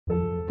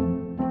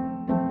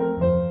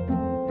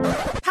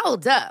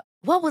Hold up.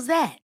 What was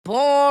that?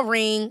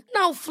 Boring.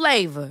 No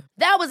flavor.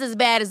 That was as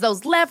bad as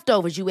those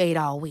leftovers you ate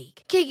all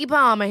week. Keke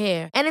Palmer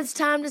here, and it's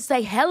time to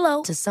say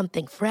hello to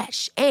something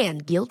fresh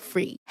and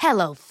guilt-free.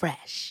 Hello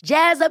Fresh.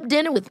 Jazz up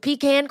dinner with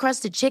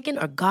pecan-crusted chicken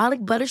or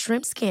garlic butter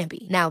shrimp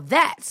scampi. Now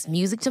that's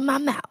music to my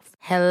mouth.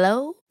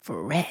 Hello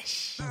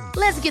Fresh.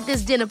 Let's get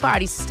this dinner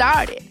party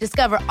started.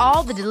 Discover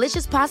all the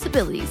delicious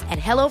possibilities at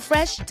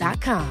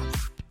hellofresh.com.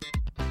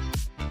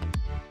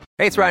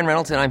 Hey, it's Ryan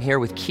Reynolds, and I'm here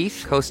with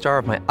Keith, co-star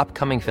of my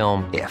upcoming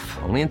film, If,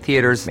 only in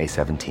theaters May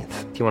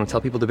 17th. Do you want to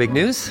tell people the big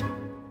news?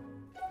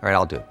 All right,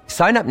 I'll do it.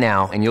 Sign up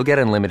now and you'll get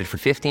unlimited for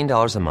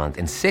 $15 a month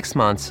and 6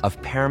 months of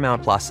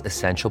Paramount Plus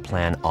Essential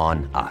Plan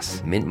on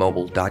us.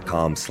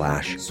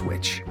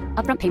 MintMobile.com/switch.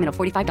 Upfront payment of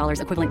 $45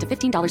 equivalent to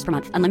 $15 per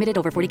month. Unlimited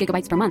over 40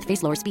 gigabytes per month.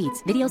 Face lower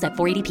speeds. Videos at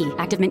 480p.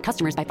 Active Mint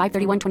customers by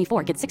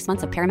 531.24 get 6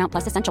 months of Paramount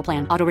Plus Essential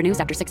Plan. Auto renews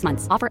after 6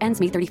 months. Offer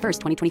ends May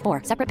 31st,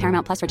 2024. Separate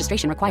Paramount Plus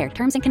registration required.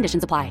 Terms and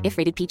conditions apply if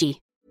rated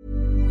PG.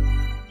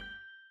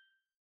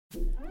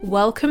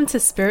 Welcome to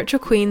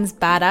Spiritual Queen's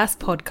Badass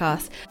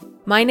Podcast.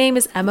 My name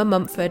is Emma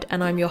Mumford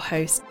and I'm your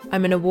host.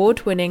 I'm an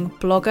award-winning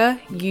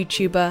blogger,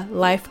 YouTuber,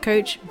 life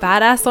coach,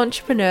 badass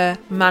entrepreneur,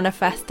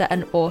 manifester,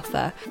 and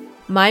author.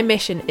 My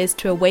mission is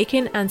to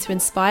awaken and to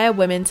inspire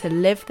women to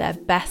live their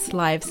best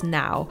lives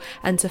now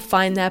and to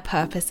find their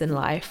purpose in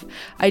life.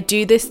 I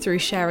do this through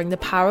sharing the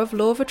power of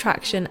law of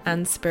attraction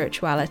and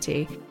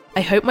spirituality.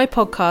 I hope my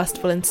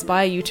podcast will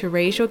inspire you to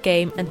raise your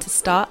game and to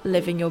start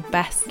living your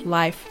best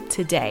life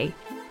today.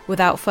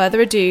 Without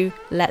further ado,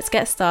 let's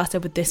get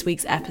started with this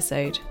week's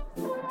episode.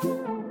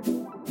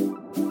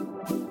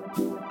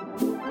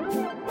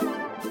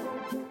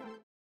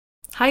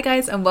 Hi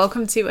guys, and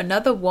welcome to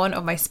another one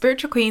of my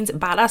Spiritual Queens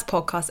Badass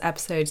Podcast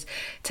episodes.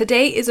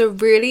 Today is a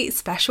really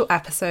special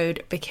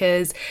episode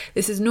because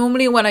this is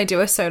normally when I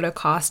do a solo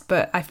cast,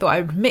 but I thought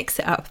I would mix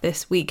it up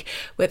this week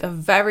with a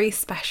very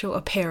special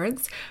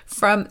appearance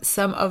from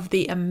some of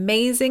the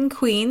amazing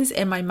queens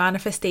in my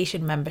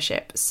manifestation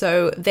membership.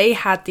 So they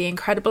had the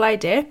incredible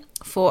idea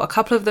for a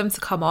couple of them to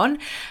come on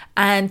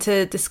and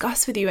to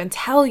discuss with you and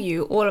tell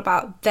you all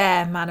about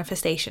their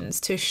manifestations,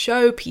 to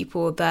show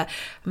people that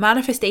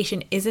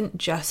manifestation isn't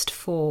just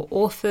for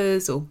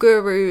authors or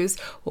gurus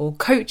or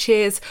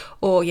coaches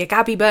or your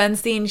Gabby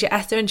Bernsteins, your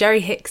Esther and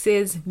Jerry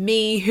Hickses,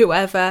 me,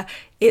 whoever.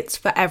 It's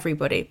for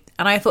everybody.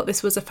 And I thought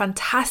this was a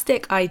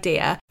fantastic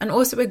idea and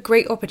also a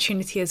great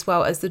opportunity as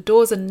well, as the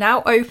doors are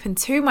now open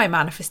to my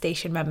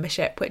manifestation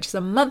membership, which is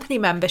a monthly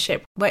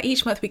membership where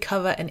each month we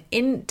cover an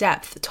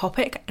in-depth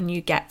topic and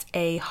you get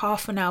a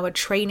half-an-hour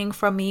training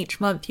from me each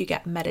month. You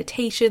get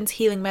meditations,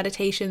 healing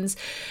meditations,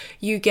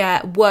 you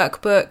get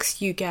workbooks,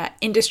 you get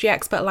industry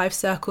expert life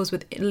circles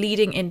with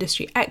leading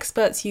industry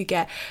experts, you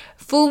get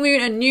full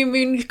moon and new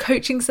moon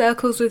coaching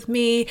circles with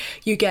me,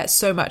 you get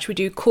so much. We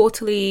do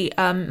quarterly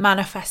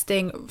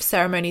manifesting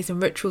ceremonies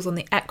and rituals on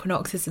the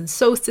equinoxes and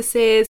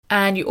solstices,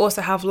 and you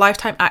also have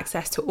lifetime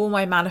access to all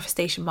my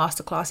manifestation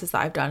masterclasses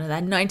that I've done, and they're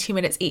 90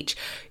 minutes each.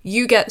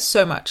 You get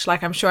so much,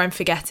 like I'm sure I'm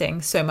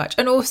forgetting so much,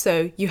 and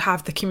also you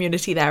have the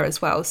community there as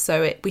well.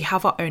 So we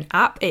have our own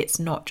app. It's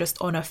not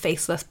just on a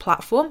faceless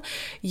platform.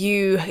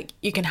 You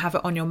can have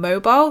it on your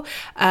mobile,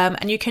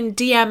 and you can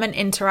DM and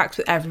interact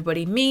with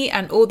everybody, me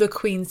and all the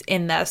queens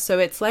in there. So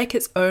it's like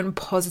its own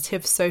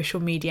positive social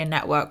media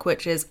network,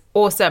 which is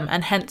awesome,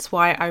 and hence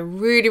why I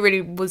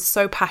really was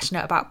so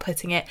passionate about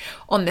putting it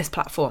on this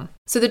platform.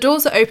 So the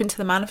doors are open to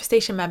the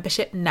manifestation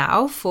membership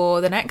now for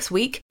the next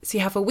week. So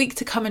you have a week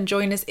to come and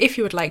join us if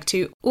you would like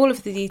to. All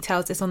of the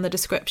details is on the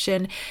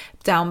description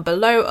down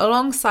below,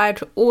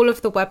 alongside all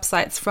of the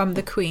websites from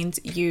the queens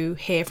you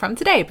hear from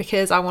today,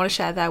 because I want to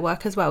share their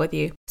work as well with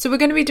you. So we're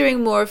going to be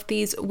doing more of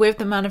these with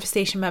the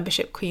manifestation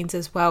membership queens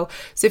as well.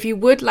 So if you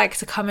would like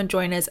to come and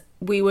join us,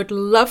 we would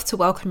love to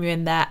welcome you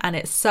in there. And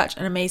it's such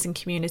an amazing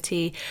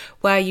community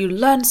where you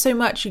learn so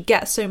much, you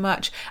get so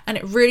much, and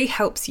it really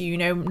helps you,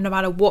 no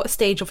matter what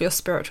stage of your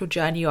spiritual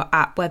journey you're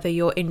at, whether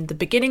you're in the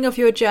beginning of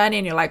your journey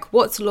and you're like,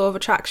 what's law of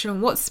attraction,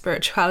 what's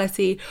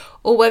spirituality,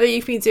 or whether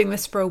you've been doing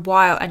this for a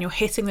while and you're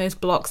hitting those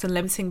blocks and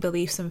limiting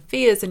beliefs and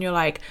fears and you're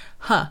like,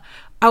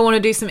 I want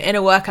to do some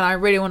inner work and I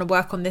really want to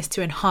work on this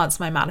to enhance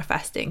my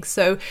manifesting.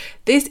 So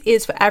this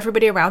is for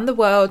everybody around the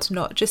world,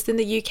 not just in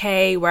the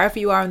UK. Wherever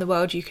you are in the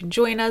world, you can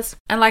join us.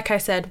 And like I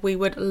said, we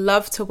would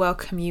love to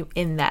welcome you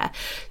in there.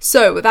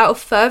 So without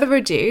further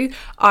ado,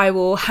 I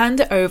will hand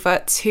it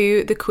over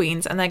to the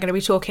queens, and they're going to be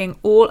talking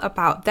all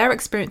about their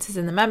experiences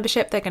in the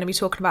membership. They're going to be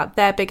talking about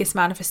their biggest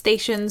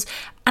manifestations.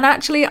 And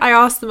actually, I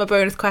asked them a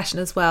bonus question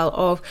as well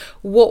of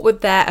what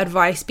would their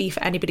advice be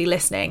for anybody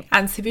listening.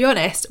 And to be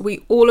honest,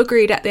 we all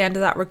agreed at the end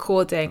of that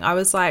recording, I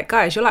was like,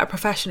 guys, you're like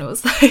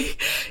professionals.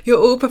 Like, you're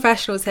all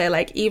professionals here.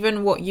 Like,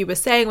 even what you were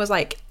saying was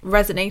like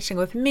resonating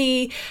with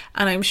me,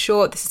 and I'm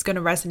sure this is going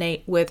to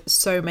resonate with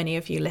so many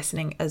of you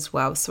listening as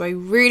well. So I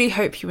really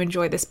hope you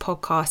enjoy this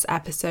podcast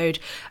episode.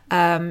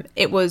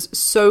 It was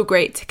so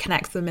great to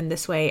connect them in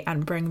this way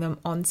and bring them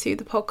onto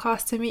the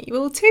podcast to meet you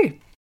all too.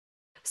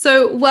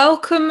 So,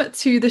 welcome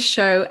to the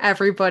show,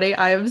 everybody.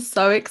 I am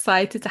so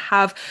excited to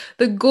have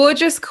the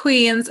gorgeous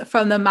queens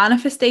from the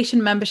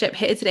Manifestation membership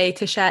here today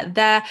to share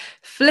their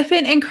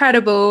flipping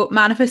incredible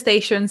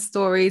manifestation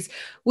stories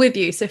with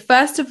you. So,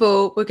 first of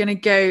all, we're going to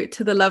go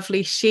to the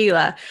lovely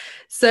Sheila.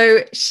 So,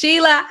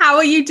 Sheila, how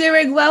are you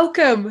doing?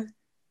 Welcome.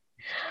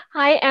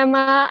 Hi,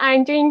 Emma.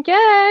 I'm doing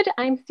good.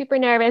 I'm super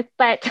nervous,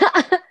 but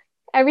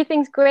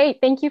everything's great.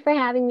 Thank you for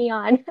having me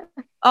on.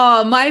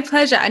 Oh, my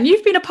pleasure. And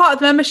you've been a part of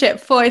the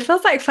membership for, it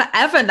feels like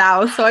forever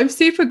now. So I'm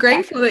super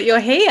grateful that you're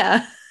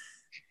here.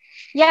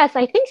 Yes,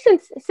 I think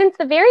since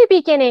the very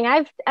beginning,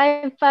 I've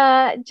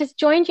just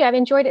joined you. I've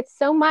enjoyed it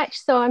so much.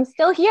 So I'm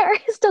still here,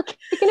 still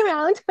kicking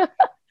around.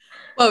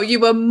 Well, you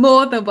were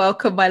more than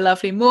welcome, my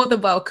lovely, more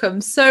than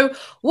welcome. So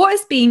what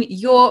has been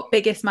your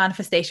biggest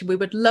manifestation? We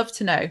would love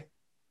to know.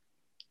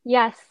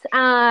 Yes,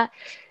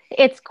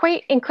 it's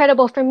quite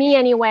incredible for me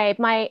anyway.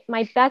 My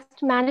best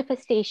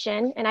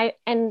manifestation,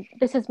 and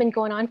this has been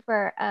going on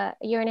for a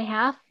year and a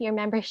half, your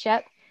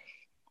membership,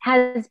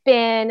 has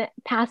been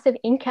passive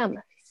income.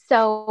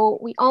 So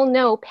we all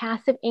know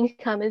passive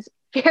income is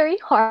very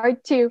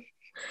hard to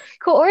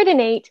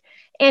coordinate.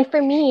 And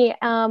for me,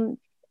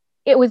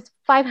 it was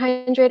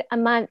 500 a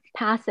month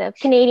passive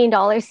Canadian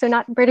dollars, so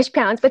not British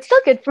pounds, but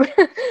still good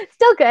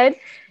still good.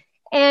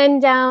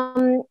 And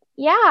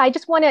yeah, I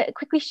just want to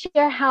quickly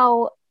share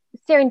how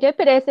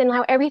serendipitous and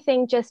how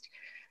everything just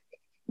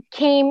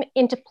came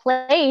into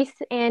place.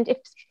 And if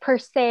per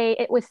se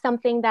it was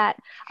something that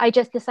I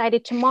just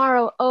decided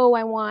tomorrow, oh,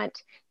 I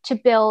want to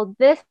build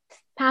this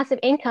passive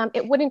income,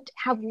 it wouldn't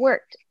have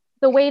worked.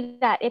 The way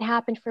that it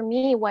happened for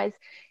me was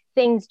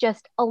things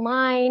just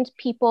aligned.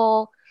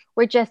 People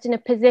were just in a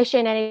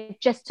position and it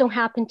just so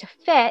happened to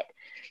fit.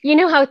 You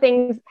know how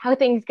things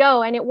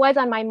go. And it was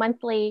on my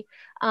monthly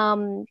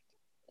new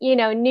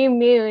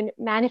moon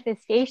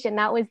manifestation.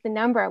 That was the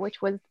number,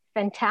 which was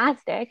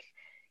fantastic.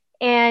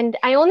 And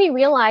I only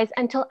realized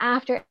until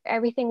after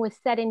everything was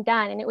said and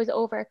done, and it was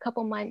over a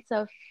couple months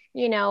of,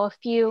 a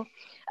few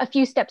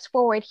steps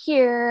forward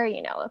here,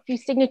 a few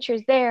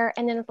signatures there.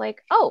 And then it's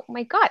like, oh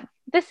my God,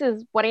 this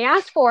is what I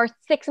asked for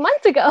 6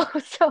 months ago.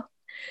 So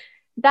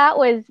that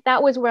was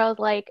where I was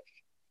like,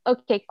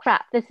 okay,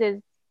 crap, this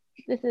is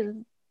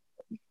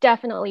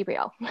definitely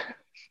real.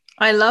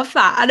 I love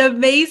that. And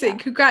amazing.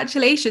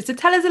 Congratulations. So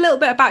tell us a little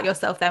bit about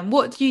yourself then.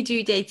 What do you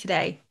do day to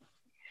day?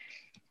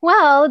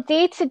 Well,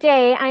 day to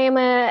day, I am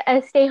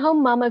a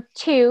stay-home mom of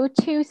two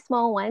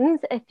small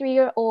ones, a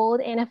 3-year-old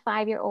and a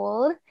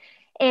 5-year-old.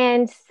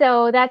 And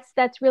so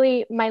that's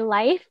really my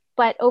life.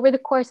 But over the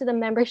course of the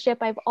membership,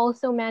 I've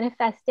also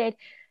manifested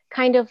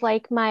kind of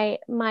like my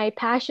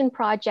passion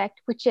project,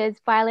 which is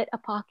Violet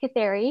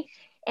Apothecary.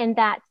 And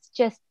that's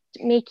just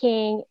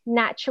making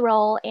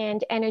natural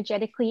and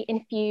energetically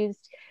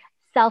infused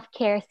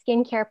self-care,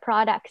 skincare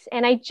products.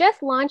 And I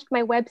just launched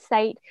my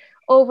website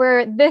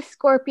over this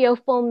Scorpio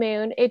full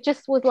moon. It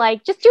just was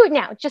like, just do it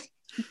now. Just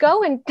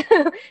go and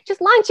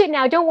just launch it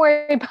now. Don't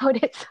worry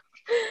about it.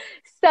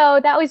 So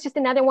that was just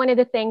another one of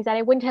the things that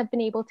I wouldn't have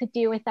been able to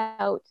do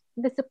without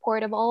the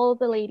support of all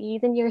the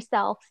ladies and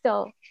yourself.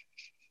 So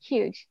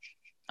huge.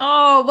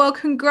 Oh, well,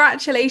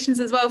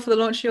 congratulations as well for the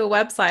launch of your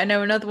website. I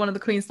know another one of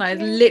the Queen's Night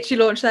has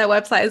literally launched their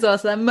website as well.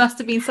 So there must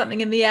have been something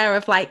in the air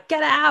of like,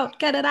 get it out,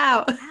 get it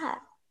out. Yeah.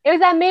 It was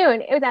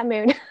that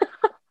moon.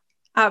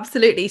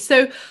 Absolutely.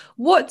 So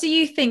what do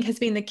you think has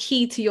been the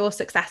key to your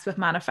success with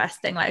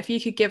manifesting? Like if you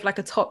could give like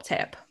a top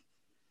tip.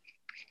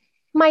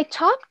 My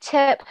top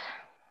tip,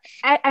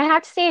 I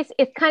have to say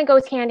it kind of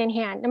goes hand in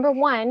hand. Number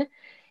one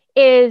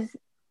is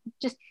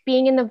just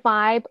being in the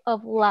vibe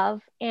of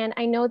love. And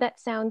I know that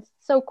sounds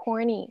so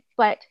corny,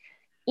 but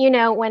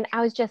when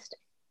I was just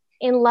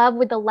in love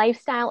with the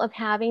lifestyle of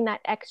having that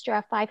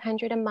extra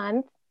 500 a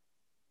month,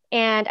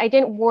 and I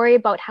didn't worry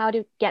about how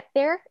to get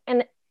there.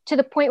 And to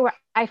the point where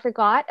I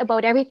forgot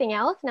about everything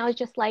else. And I was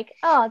just like,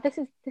 oh, this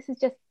is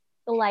just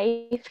the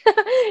life.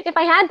 If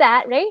I had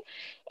that, right?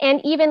 And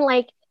even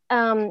like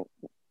having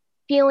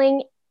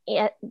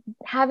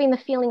the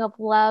feeling of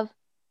love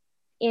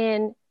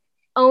in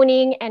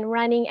owning and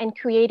running and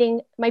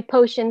creating my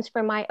potions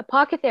for my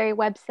apothecary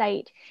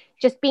website,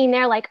 just being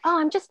there like, oh,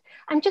 I'm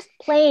just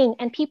playing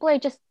and people are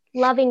just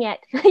loving it,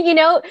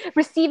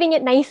 receiving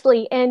it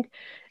nicely. And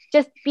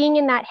just being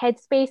in that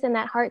headspace and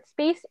that heart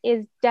space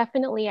is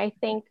definitely, I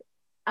think,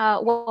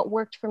 what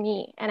worked for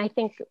me. And I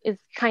think is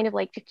kind of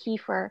like the key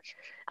for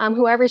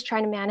whoever's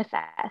trying to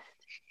manifest.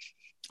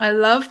 I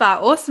love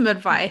that. Awesome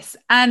advice.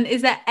 And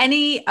is there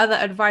any other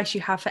advice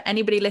you have for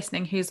anybody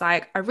listening who's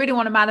like, I really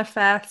want to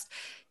manifest?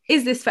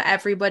 Is this for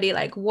everybody?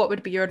 Like, what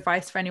would be your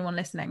advice for anyone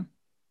listening?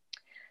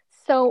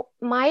 So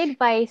my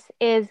advice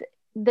is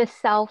the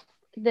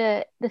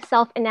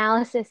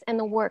self-analysis and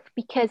the work,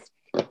 because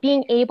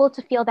being able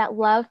to feel that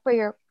love for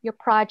your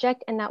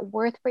project and that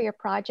worth for your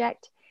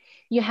project,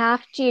 you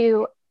have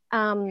to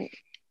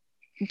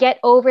get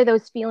over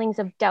those feelings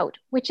of doubt,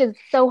 which is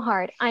so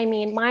hard. I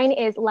mean, mine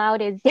is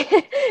loud as,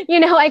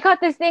 I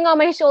got this thing on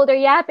my shoulder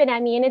yapping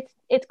at me, and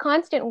it's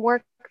constant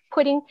work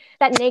putting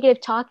that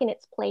negative talk in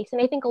its place.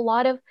 And I think a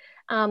lot of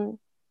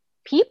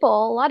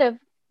people, a lot of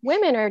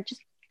women, or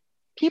just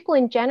people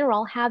in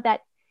general, have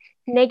that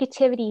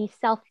negativity,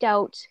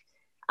 self-doubt.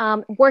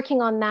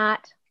 Working on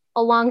that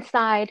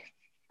alongside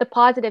the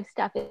positive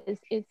stuff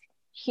is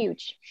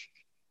huge.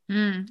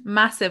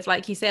 Massive.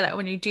 Like you say, like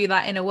when you do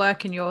that inner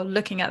work and you're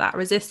looking at that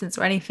resistance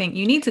or anything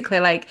you need to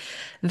clear, like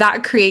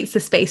that creates the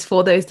space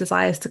for those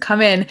desires to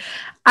come in,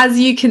 as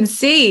you can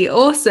see.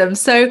 Awesome.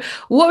 So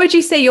what would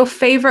you say your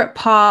favorite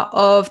part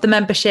of the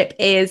membership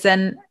is,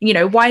 and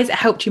why has it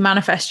helped you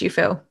manifest, you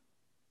feel?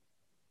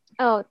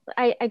 Oh,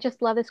 I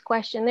just love this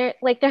question. There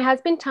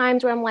has been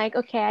times where I'm like,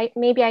 okay,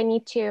 maybe I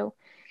need to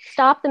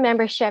stop the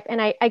membership, and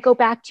I go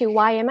back to,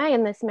 why am I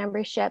in this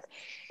membership?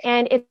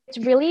 And it's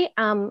really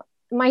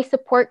my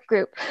support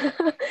group,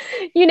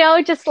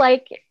 just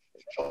like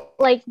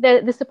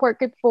the support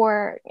group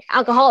for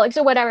alcoholics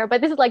or whatever,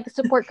 but this is like the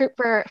support group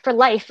for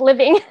life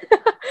living,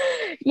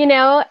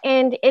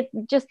 and it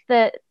just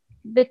the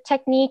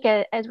technique,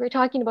 as we were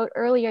talking about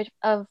earlier,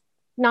 of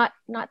not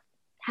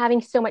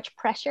having so much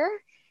pressure,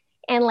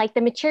 and like the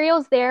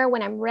material's there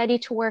when I'm ready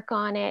to work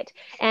on it.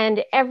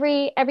 And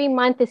every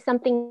month is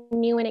something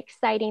new and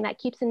exciting that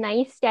keeps a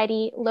nice,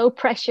 steady, low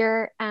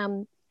pressure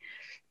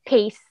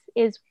pace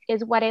is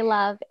what I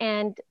love.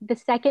 And the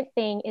second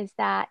thing is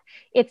that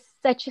it's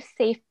such a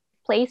safe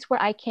place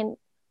where I can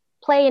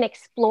play and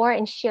explore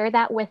and share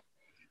that with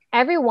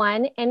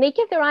everyone, and they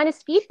give their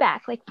honest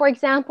feedback. Like, for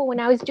example, when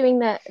I was doing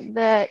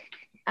the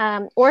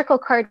oracle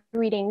card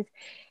readings,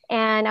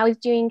 and I was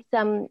doing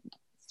some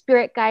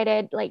spirit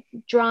guided, like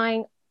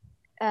drawing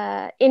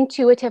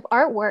intuitive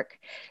artwork,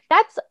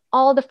 that's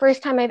all the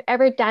first time I've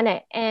ever done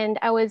it, and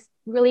I was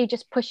really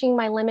just pushing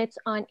my limits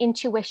on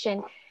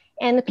intuition.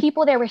 And the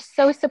people there were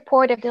so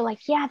supportive. They're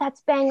like, yeah,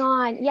 that's bang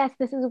on. Yes,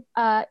 this is,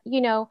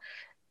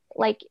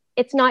 like,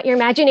 it's not your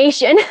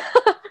imagination,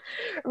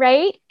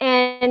 right?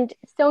 And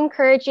so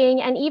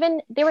encouraging. And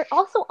even they were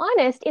also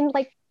honest in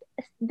like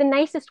the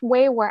nicest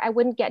way, where I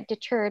wouldn't get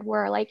deterred,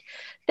 where like,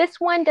 this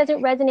one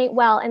doesn't resonate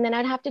well. And then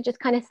I'd have to just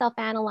kind of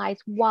self-analyze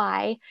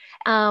why.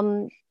 But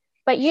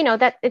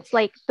that it's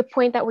like the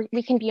point that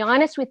we can be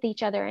honest with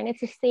each other, and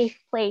it's a safe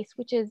place,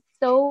 which is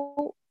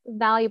so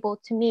valuable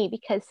to me,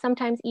 because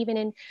sometimes even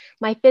in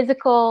my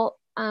physical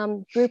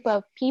group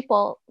of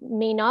people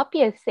may not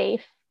be as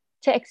safe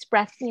to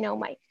express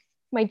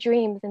my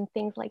dreams and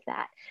things like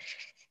that.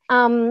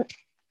 I'd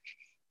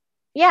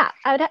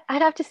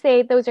have to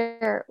say those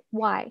are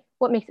what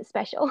makes it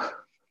special.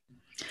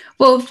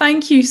 Well,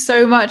 thank you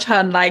so much,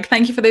 hun. Like,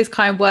 thank you for those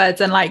kind words.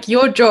 And like,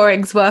 your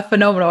drawings were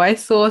phenomenal. I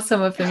saw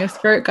some of them, your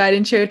spirit guide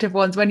intuitive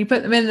ones, when you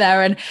put them in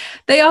there, and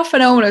they are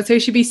phenomenal. So you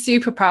should be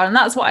super proud. And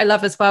that's what I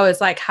love as well,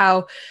 is like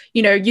how,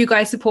 you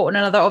guys support one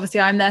another.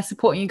 Obviously, I'm there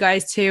supporting you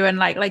guys too. And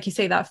like you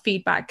say, that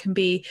feedback can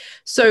be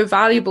so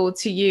valuable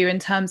to you in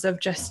terms of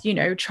just,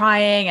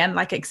 trying and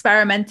like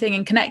experimenting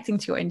and connecting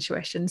to your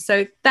intuition.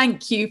 So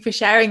thank you for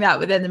sharing that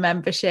within the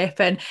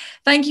membership. And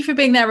thank you for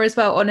being there as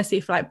well,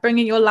 honestly, for like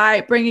bringing your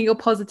light, bringing your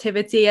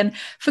positivity, and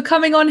for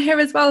coming on here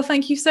as well.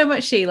 Thank you so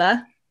much,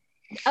 Sheila.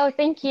 Oh,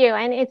 thank you.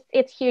 And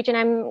it's huge. And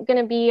I'm going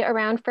to be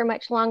around for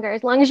much longer,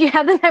 as long as you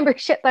have the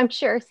membership, I'm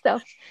sure.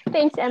 So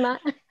thanks, Emma.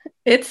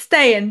 It's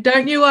staying.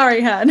 Don't you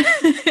worry, hun.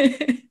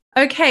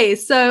 Okay,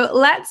 so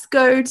let's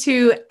go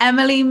to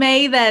Emily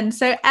May then.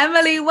 So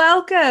Emily,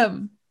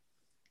 welcome.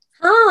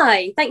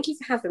 Hi, thank you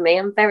for having me.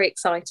 I'm very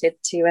excited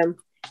to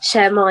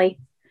share my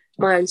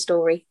own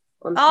story.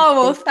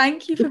 Well,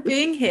 thank you for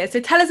being here. So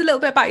tell us a little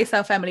bit about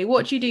yourself, Emily.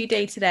 What do you do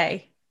day to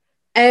day?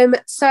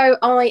 So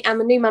I am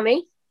a new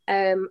mummy.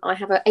 I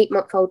have an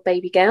 8-month-old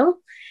baby girl,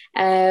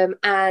 and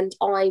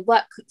I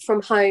work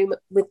from home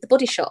with The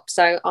Body Shop.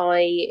 So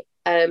I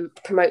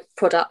promote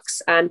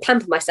products and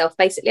pamper myself.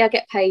 Basically, I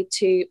get paid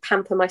to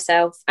pamper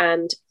myself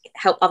and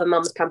help other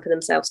mums pamper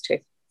themselves too.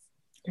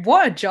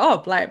 What a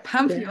job. Like,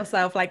 pamper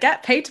yourself, like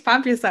get paid to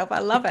pamper yourself. I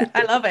love it.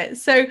 I love it.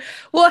 So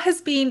what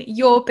has been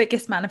your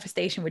biggest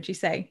manifestation, would you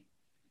say?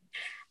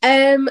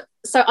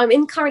 So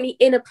I'm currently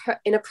in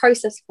a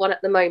process of one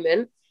at the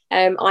moment.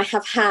 I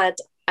have had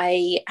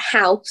a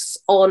house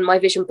on my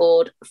vision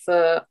board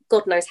for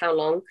God knows how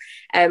long.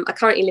 I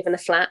currently live in a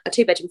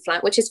 2-bedroom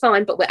flat, which is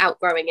fine, but we're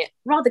outgrowing it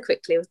rather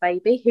quickly with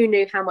baby. Who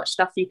knew how much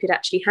stuff you could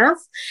actually have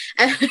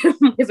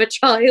with a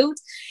child?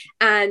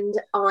 And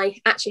I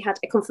actually had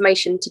a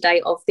confirmation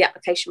today of the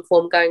application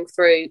form going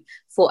through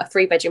for a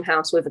 3-bedroom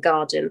house with a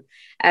garden.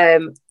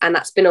 And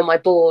that's been on my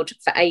board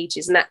for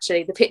ages. And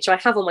actually the picture I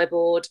have on my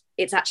board,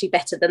 it's actually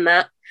better than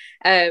that.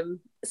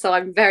 So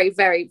I'm very,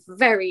 very,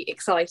 very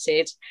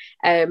excited.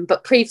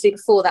 But previously,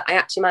 before that, I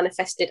actually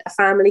manifested a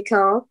family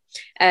car.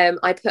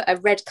 I put a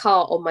red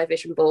car on my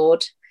vision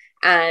board,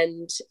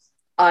 and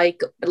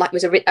it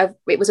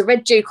was a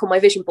red Duke on my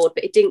vision board,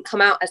 but it didn't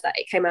come out as that.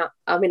 It came out,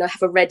 I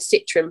have a red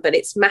Citroen, but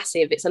it's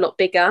massive. It's a lot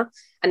bigger,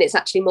 and it's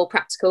actually more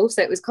practical.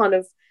 So it was kind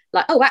of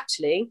like, oh,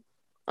 actually,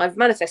 I've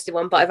manifested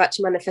one, but I've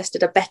actually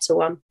manifested a better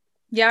one.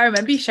 Yeah, I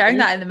remember you sharing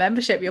that in the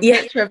membership, your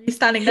Yeah. picture of you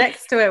standing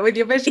next to it with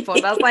your vision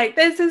board. I was like,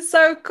 this is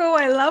so cool.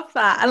 I love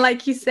that. And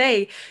like you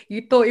say,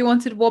 you thought you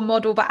wanted one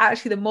model, but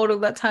actually the model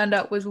that turned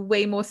up was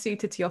way more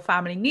suited to your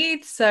family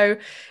needs. So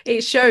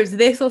it shows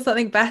this or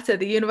something better.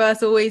 The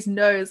universe always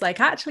knows,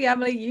 like, actually,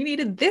 Emily, you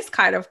needed this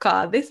kind of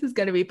car. This is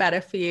going to be better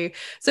for you.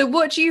 So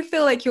what do you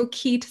feel like your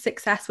key to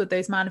success with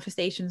those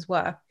manifestations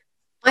were?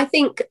 I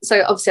think,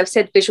 so obviously I've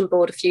said vision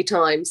board a few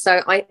times.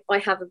 So I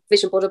have a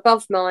vision board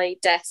above my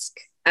desk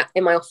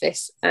in my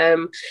office,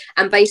 and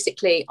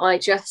basically I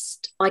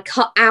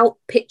cut out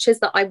pictures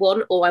that I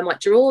want, or I might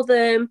draw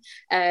them,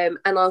 and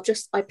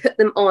I put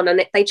them on,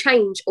 and they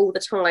change all the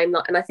time,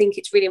 and I think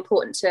it's really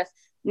important to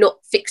not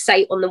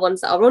fixate on the ones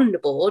that are on the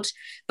board,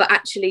 but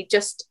actually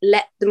just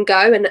let them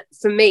go. And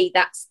for me,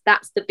 that's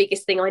the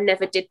biggest thing I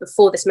never did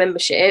before this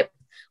membership,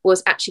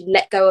 was actually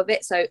let go of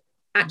it. So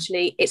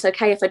actually it's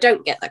okay if I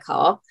don't get the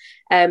car,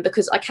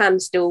 because I can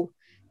still,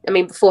 I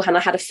mean, beforehand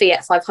I had a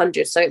Fiat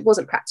 500, so it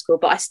wasn't practical,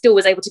 but I still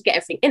was able to get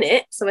everything in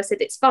it. So I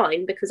said, it's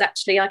fine, because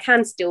actually I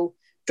can still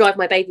drive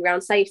my baby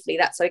around safely.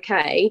 That's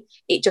okay.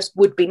 It just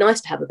would be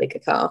nice to have a bigger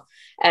car.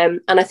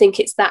 And I think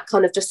it's that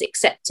kind of just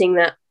accepting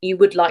that you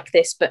would like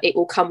this, but it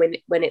will come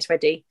when it's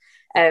ready.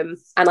 And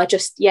I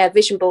just,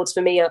 vision boards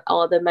for me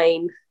are the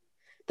main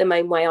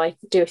way I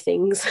do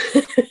things.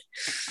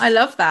 I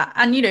love that.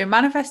 And,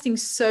 manifesting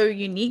so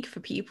unique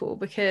for people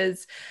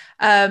because,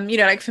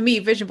 like for me,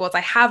 vision boards, I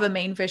have a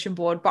main vision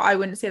board, but I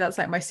wouldn't say that's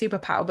like my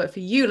superpower. But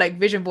for you, like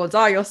vision boards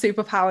are your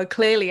superpower,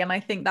 clearly. And I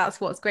think that's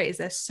what's great, is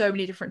there's so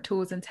many different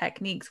tools and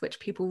techniques which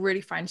people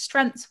really find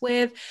strengths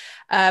with.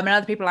 And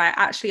other people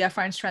I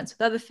find strengths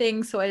with other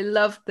things. So I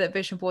love that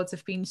vision boards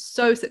have been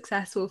so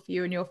successful for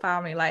you and your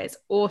family. Like, it's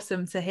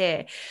awesome to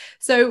hear.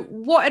 So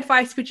what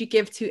advice would you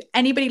give to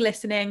anybody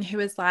listening who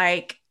is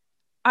like,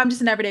 I'm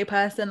just an everyday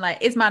person,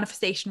 like, is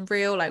manifestation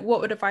real? Like,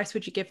 what advice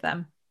would you give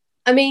them?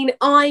 I mean,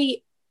 I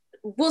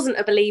wasn't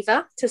a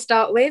believer to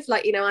start with.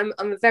 Like, I'm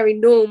a very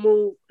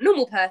normal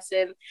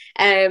person.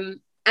 And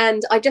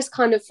I just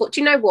kind of thought,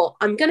 you know what,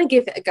 I'm going to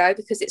give it a go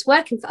because it's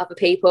working for other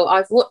people.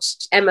 I've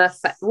watched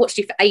watched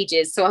you for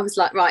ages. So I was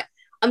like, right,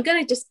 I'm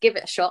going to just give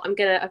it a shot.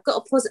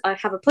 I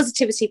have a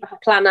positivity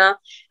planner,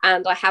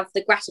 and I have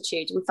the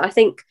gratitude. And I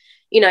think,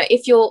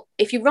 if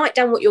you write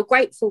down what you're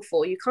grateful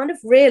for, you kind of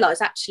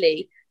realize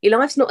actually your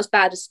life's not as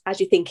bad as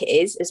you think it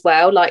is as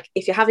well. Like,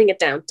 if you're having a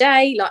down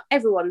day, like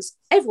everyone's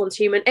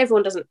human.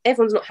 Everyone's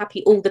not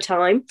happy all the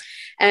time.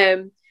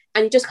 And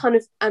you just kind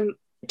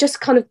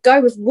of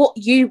go with what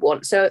you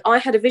want. So I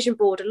had a vision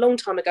board a long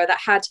time ago that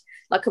had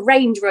like a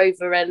Range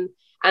Rover and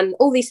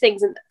all these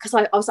things. And because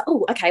I was like,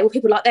 oh, okay, well,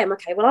 people like them.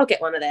 Okay, well, I'll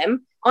get one of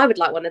them. I would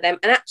like one of them.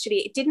 And actually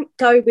it didn't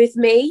go with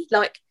me.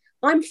 Like,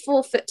 I'm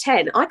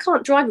 4'10". I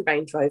can't drive a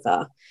Range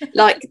Rover.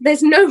 Like,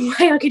 there's no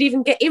way I could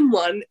even get in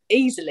one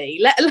easily,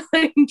 let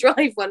alone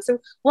drive one. So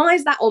why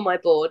is that on my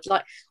board?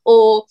 Like,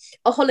 or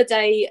a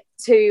holiday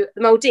to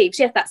the Maldives.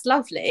 Yeah, that's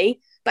lovely.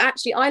 But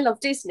actually, I love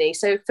Disney.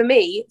 So for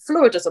me,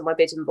 Florida's on my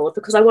vision board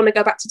because I want to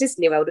go back to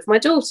Disney World with my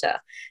daughter.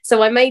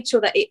 So I made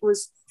sure that it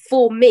was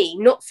for me,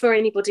 not for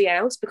anybody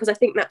else, because I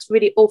think that's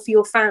really, or for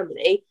your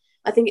family.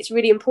 I think it's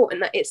really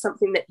important that it's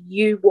something that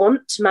you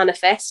want to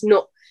manifest,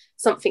 not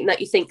something that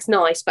you think's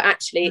nice, but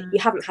actually you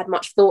haven't had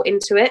much thought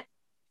into it.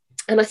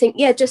 And I think,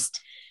 just,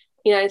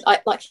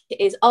 like it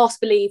is, ask,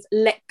 believe,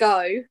 let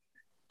go,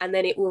 and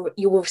then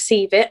you will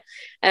receive it.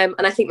 And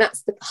I think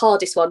that's the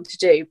hardest one to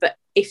do. But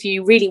if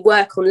you really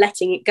work on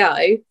letting it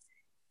go,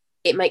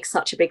 it makes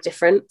such a big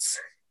difference.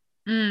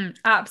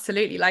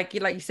 Absolutely. Like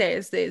you say,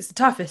 it's the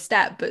toughest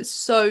step, but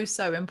so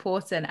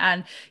important.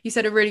 And you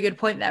said a really good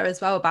point there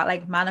as well about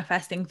like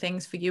manifesting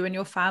things for you and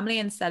your family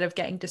instead of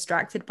getting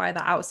distracted by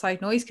the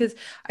outside noise, because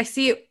I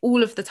see it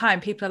all of the time.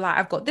 People are like,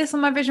 I've got this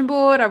on my vision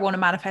board, I want to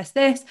manifest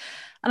this.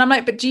 And I'm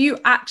like, but do you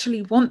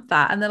actually want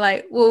that? And they're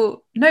like,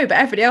 well, no, but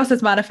everybody else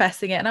is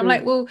manifesting it. And I'm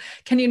like, well,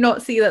 can you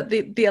not see that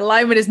the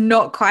alignment is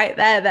not quite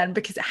there then?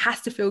 Because it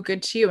has to feel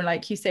good to you. And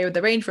like you say with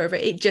the Range Rover,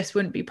 it just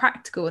wouldn't be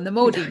practical. And the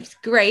Maldives,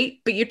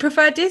 great, but you'd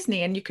prefer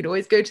Disney, and you could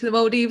always go to the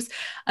Maldives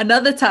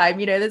another time.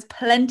 There's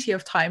plenty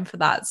of time for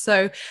that.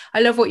 So I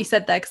love what you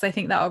said there, because I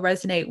think that will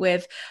resonate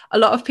with a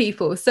lot of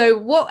people. So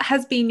what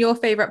has been your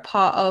favorite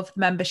part of the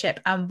membership,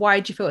 and why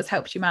do you feel it's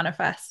helped you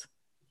manifest?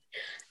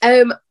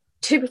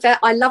 To be fair,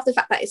 I love the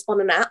fact that it's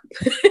on an app.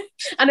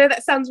 I know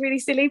that sounds really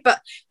silly,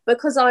 but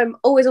because I'm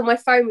always on my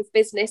phone with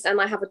business and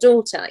I have a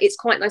daughter, it's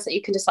quite nice that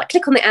you can just like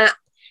click on the app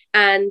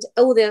and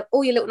all your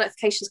little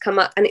notifications come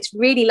up, and it's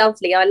really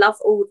lovely. I love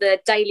all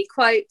the daily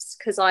quotes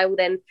because I will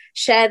then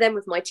share them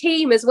with my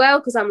team as well,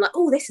 because I'm like,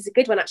 oh, this is a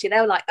good one, actually,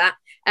 they'll like that.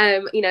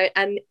 And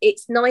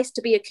it's nice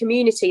to be a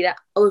community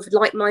of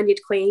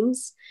like-minded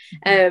queens.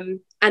 And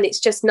it's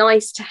just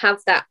nice to have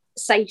that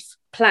safe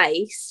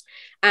place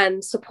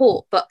and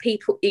support, but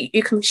people,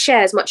 you can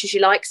share as much as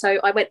you like. So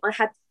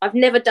I've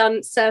never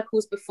done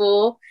circles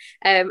before,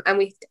 and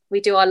we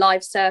do our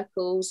live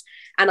circles,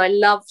 and I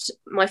loved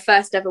my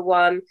first ever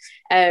one.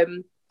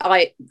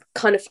 I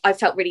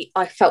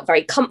felt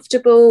very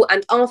comfortable,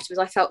 and afterwards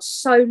I felt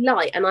so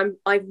light, and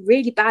I'm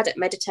really bad at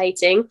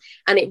meditating,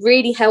 and it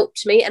really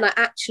helped me. And I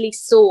actually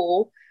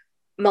saw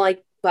my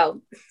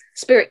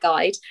spirit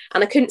guide,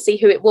 and I couldn't see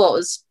who it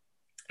was,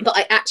 but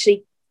I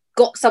actually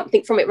got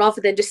something from it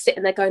rather than just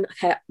sitting there going,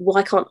 okay, well,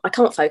 I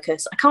can't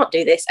focus, I can't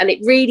do this. And it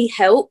really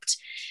helped.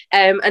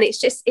 And it's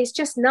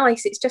just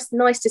nice. It's just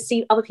nice to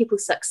see other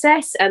people's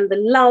success and the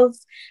love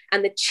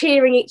and the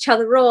cheering each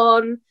other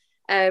on.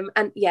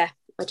 And yeah,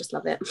 I just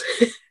love it.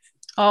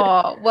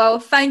 Oh, well,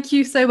 thank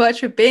you so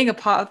much for being a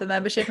part of the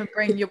membership and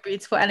bringing your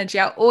beautiful energy.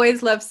 I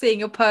always love seeing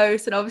your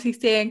posts and obviously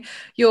seeing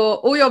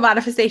all your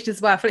manifestations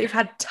as well. I feel like you've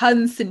had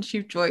tons since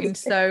you've joined.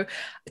 So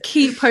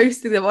keep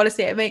posting them.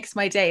 Honestly, it makes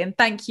my day. And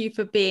thank you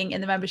for being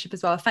in the membership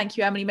as well. Thank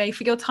you, Emily May,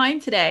 for your time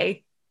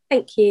today.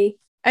 Thank you.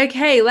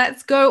 Okay,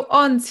 let's go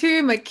on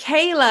to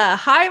Michaela.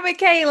 Hi,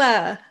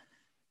 Michaela.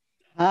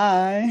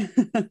 Hi.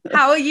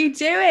 How are you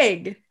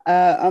doing?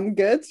 I'm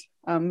good.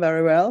 I'm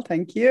very well,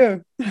 thank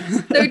you.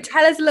 So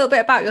tell us a little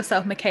bit about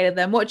yourself, Michaela,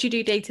 then. What do you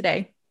do day to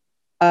day?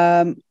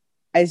 As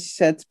you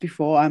said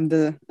before,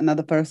 I'm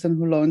another person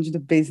who launched the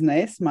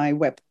business, my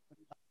website,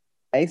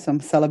 so I'm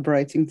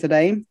celebrating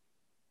today.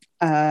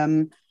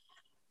 I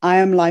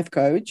am life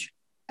coach,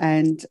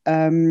 and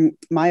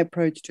my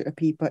approach to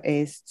people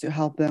is to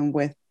help them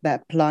with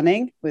their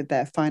planning, with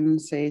their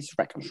finances,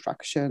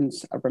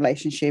 reconstructions, a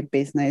relationship,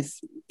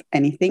 business,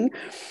 anything.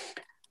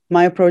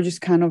 My approach is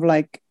kind of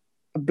like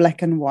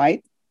black and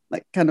white,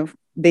 like kind of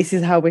this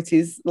is how it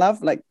is,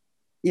 love, like,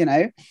 you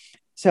know.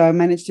 So I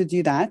managed to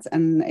do that,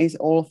 and it's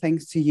all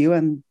thanks to you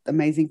and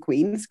Amazing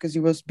Queens, because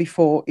it was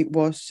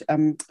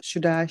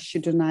should I,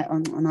 shouldn't I,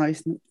 no,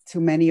 it's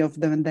too many of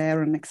them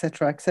there, and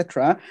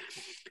etc.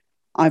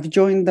 I've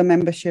joined the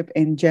membership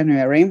in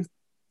January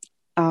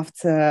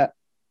after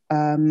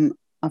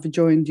I've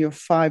joined your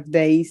 5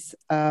 days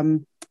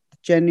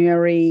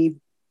January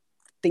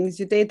things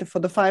you did for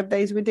the 5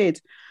 days we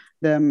did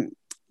the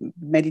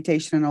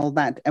meditation and all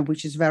that, and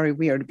which is very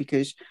weird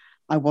because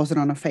I wasn't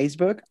on a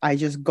Facebook. I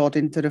just got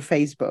into the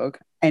Facebook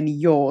and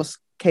yours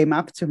came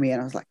up to me and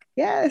I was like,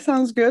 yeah, it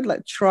sounds good,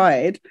 let's try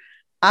it.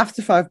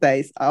 After 5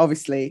 days, I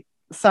obviously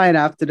signed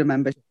up to the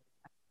membership.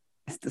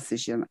 Best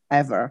decision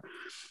ever.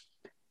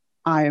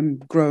 I am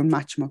grown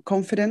much more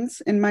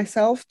confidence in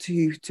myself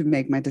to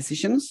make my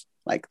decisions,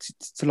 like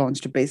to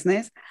launch the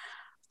business.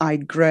 I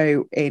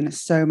grow in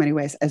so many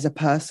ways as a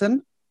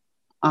person.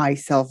 I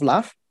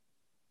self-love,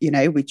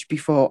 which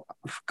before,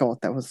 oh God,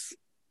 that was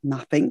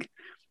nothing.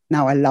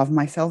 Now I love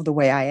myself the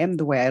way I am,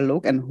 the way I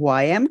look and who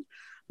I am.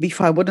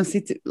 Before I wouldn't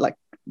sit like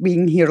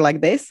being here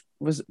like this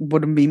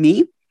wouldn't be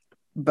me,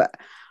 but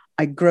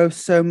I grow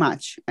so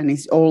much, and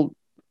it's all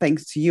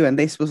thanks to you. And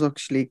this was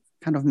actually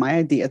kind of my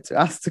idea to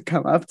us to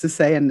come up to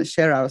say and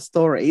share our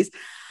stories.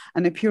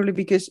 And purely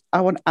because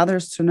I want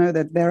others to know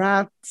that there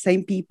are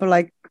same people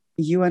like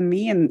you and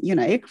me, and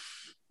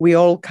we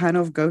all kind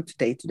of go to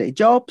day-to-day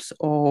jobs,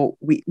 or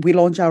we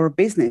launch our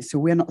business, so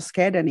we're not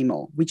scared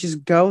anymore. We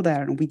just go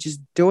there and we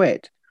just do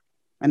it.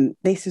 And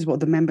this is what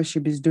the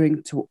membership is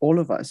doing to all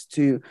of us,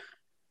 to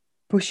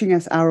pushing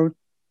us our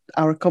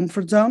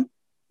comfort zone,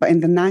 but in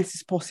the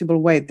nicest possible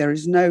way. There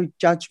is no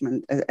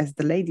judgment, as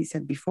the lady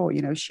said before,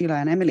 Sheila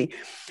and Emily.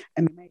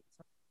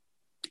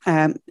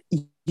 And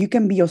you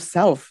can be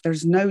yourself.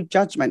 There's no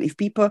judgment. If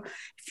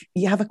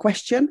you have a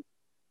question,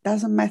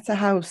 doesn't matter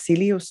how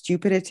silly or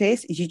stupid it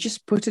is, you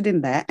just put it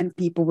in there and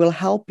people will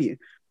help you.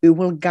 We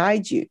will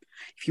guide you.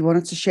 If you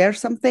wanted to share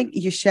something,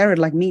 you share it,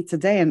 like me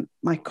today, and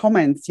my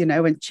comments,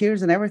 and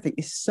cheers and everything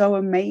is so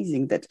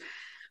amazing that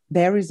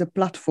there is a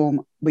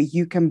platform where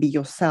you can be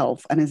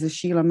yourself. And as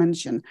Sheila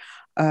mentioned,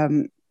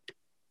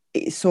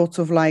 it's sort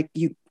of like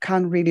you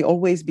can't really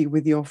always be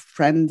with your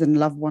friends and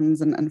loved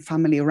ones and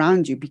family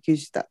around you,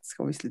 because that's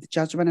obviously the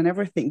judgment and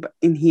everything. But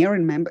in here,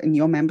 in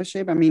your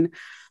membership, I mean,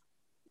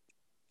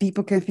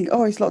 people can think,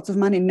 oh, it's lots of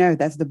money. No,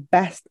 that's the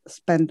best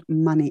spent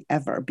money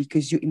ever,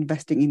 because you're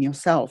investing in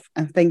yourself.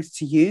 And thanks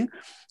to you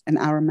and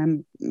our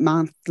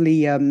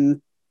monthly,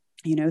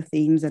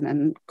 themes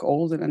and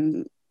calls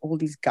and all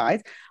these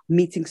guys,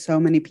 meeting so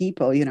many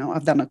people.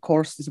 I've done a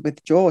courses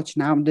with George.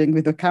 Now I'm doing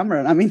with the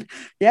Cameron. I mean,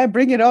 yeah,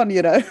 bring it on,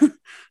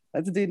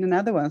 Let's do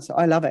another one. So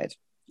I love it.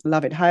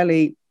 Love it.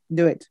 Highly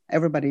do it.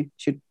 Everybody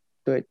should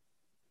do it.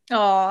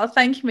 Oh,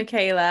 thank you,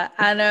 Michaela.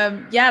 And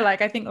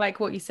I think like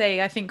what you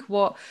say, I think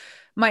what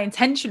my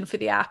intention for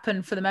the app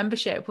and for the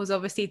membership was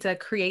obviously to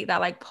create that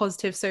like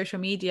positive social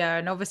media.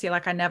 And obviously,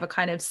 like, I never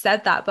kind of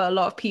said that, but a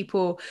lot of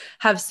people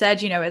have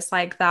said, it's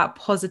like that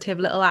positive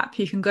little app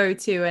you can go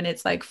to, and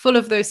it's like full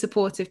of those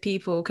supportive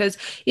people. Because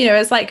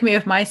it's like me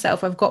with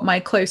myself, I've got my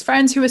close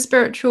friends who are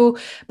spiritual,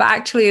 but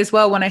actually as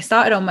well, when I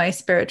started on my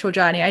spiritual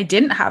journey, I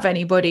didn't have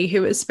anybody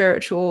who was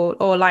spiritual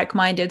or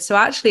like-minded. So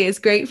actually it's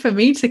great for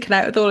me to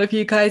connect with all of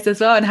you guys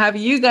as well, and have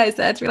you guys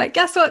there to be like,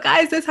 guess what,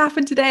 guys, this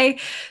happened today.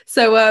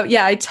 So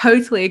I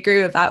totally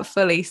agree with that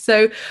fully.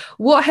 So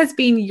what has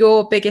been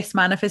your biggest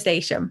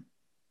manifestation?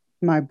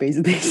 My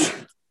business.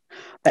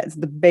 That's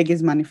the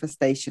biggest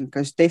manifestation,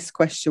 because this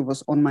question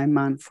was on my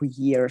mind for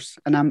years.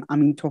 And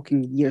I'm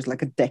talking years,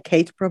 like a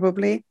decade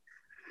probably.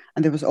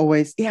 And there was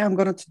always, I'm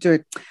going to do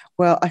it.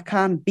 Well, I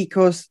can't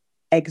because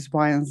X,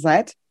 Y, and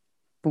Z.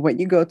 But when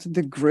you go to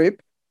the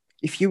group,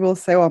 if you will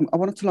say, I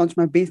wanted to launch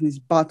my business,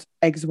 but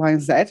X, Y,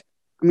 and Z, I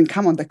mean,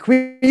 come on, the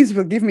quiz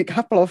will give me a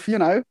couple of,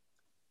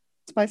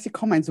 spicy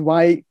comments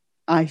why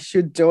I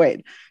should do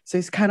it. So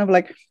it's kind of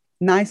like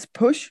nice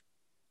push,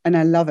 and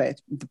I love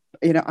it.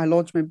 I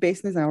launched my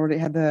business. I already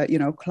had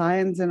the,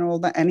 clients and all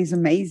that, and it's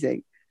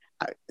amazing.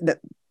 The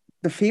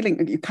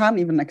feeling you can't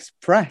even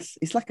express.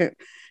 It's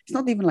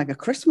not even like a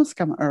Christmas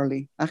come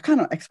early.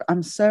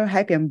 I'm so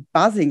happy. I'm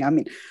buzzing. I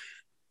mean,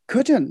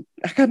 I can't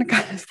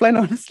explain,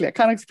 honestly. I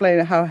can't explain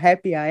how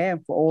happy I am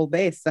for all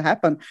this to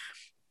happen.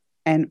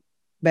 And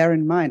bear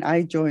in mind,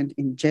 I joined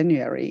in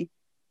January.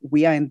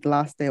 We are in the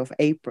last day of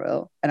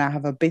April, and I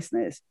have a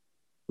business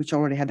which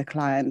already has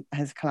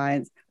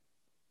clients,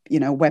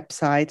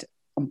 website.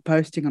 I'm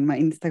posting on my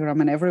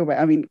Instagram and everywhere.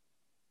 I mean,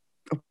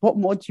 what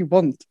more do you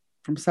want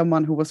from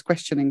someone who was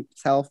questioning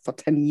self for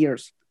 10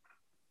 years,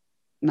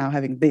 now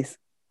having this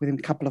within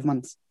a couple of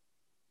months?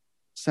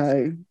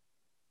 So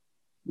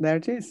there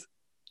it is.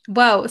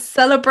 Well,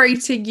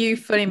 celebrating you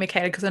fully,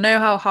 Michaela, because I know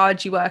how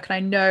hard you work and I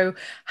know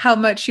how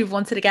much you've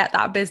wanted to get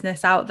that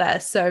business out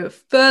there. So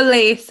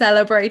fully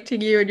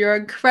celebrating you and your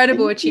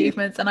incredible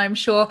achievements. And I'm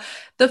sure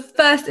the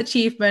first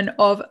achievement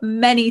of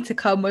many to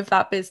come with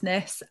that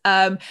business.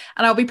 And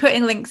I'll be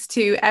putting links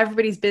to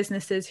everybody's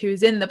businesses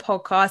who's in the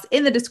podcast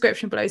in the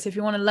description below. So if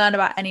you want to learn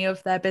about any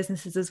of their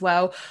businesses as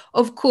well,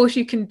 of course,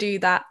 you can do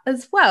that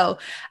as well.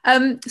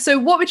 So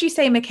what would you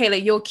say, Michaela,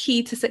 your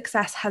key to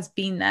success has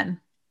been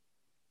then?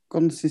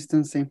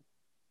 Consistency.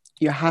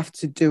 You have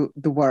to do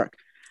the work.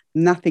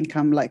 Nothing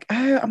come like,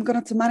 I'm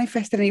going to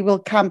manifest and it will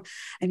come.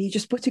 And you're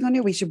just putting on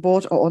your vision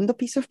board or on the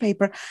piece of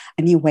paper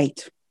and you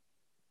wait.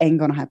 Ain't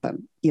going to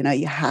happen. You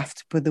have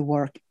to put the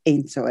work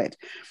into it.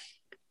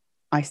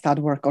 I start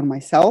work on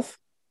myself,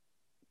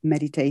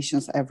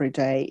 meditations every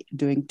day,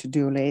 doing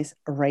to-do lists,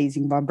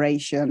 raising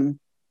vibration,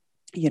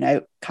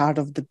 card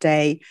of the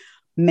day,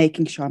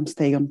 making sure I'm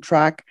staying on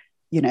track,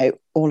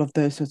 all of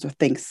those sorts of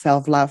things,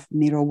 self-love,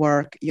 mirror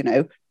work,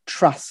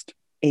 trust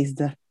is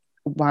the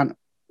one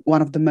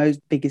of the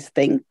most biggest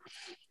thing.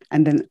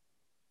 And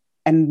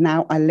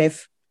now I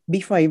live,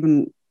 before I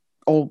even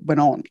all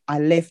went on, I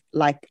lived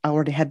like I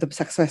already had the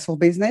successful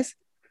business.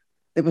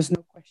 There was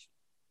no question.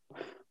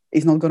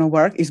 It's not going to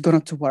work. It's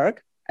going to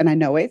work. And I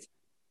know it.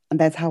 And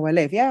that's how I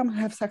live. I'm going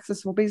to have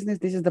successful business.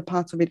 This is the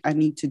part of it I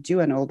need to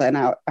do and all that. And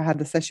I had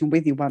the session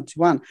with you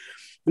one-to-one.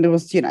 And it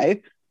was,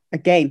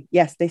 again,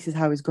 yes, this is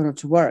how it's going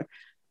to work.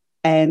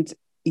 And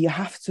you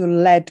have to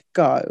let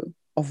go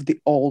of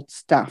the old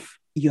stuff.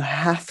 You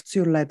have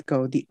to let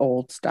go the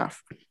old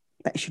stuff.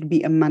 That should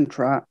be a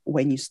mantra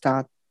when you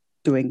start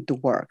doing the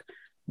work.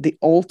 The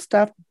old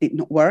stuff did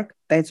not work.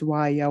 That's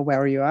why you're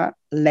where you are.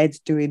 Let's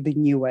do it the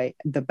new way,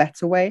 the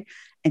better way.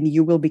 And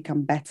you will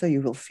become better.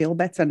 You will feel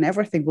better and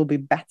everything will be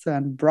better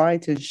and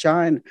bright and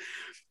shine.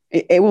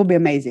 It will be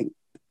amazing.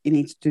 You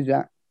need to do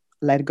that.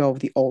 Let go of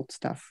the old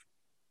stuff.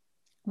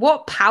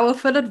 What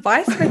powerful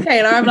advice,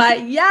 Michaela. I'm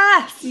like,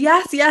 yes.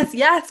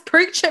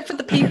 Preach it for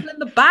the people in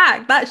the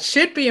back. That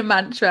should be a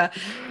mantra.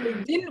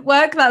 It didn't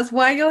work. That's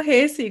why you're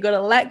here. So you got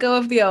to let go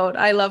of the old.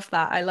 I love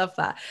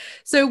that.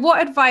 So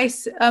what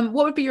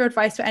would be your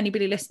advice for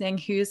anybody listening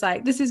who's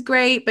like, this is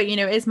great, but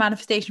is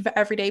manifestation for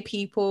everyday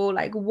people?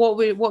 Like what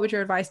would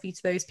your advice be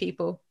to those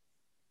people?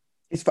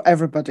 It's for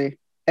everybody,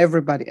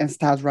 and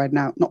start right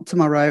now, not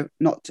tomorrow,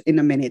 not in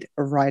a minute,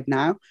 right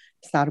now.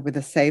 Start with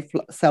a safe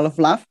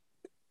self-love.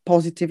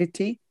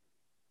 Positivity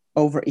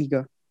over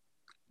ego.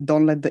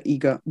 Don't let the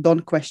ego,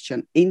 don't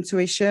question.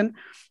 Intuition.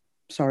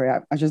 Sorry,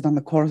 I just done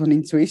the course on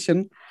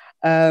intuition.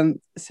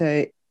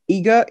 So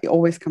ego, it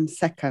always comes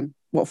second.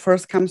 What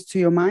first comes to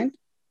your mind,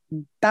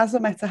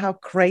 doesn't matter how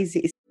crazy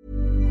it is.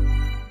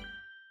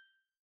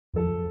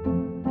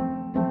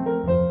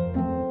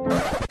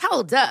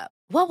 Hold up.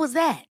 What was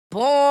that?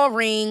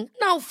 Boring.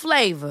 No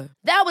flavor.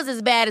 That was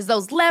as bad as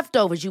those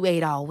leftovers you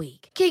ate all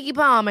week. Keke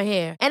Palmer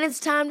here. And it's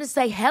time to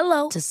say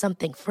hello to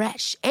something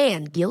fresh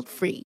and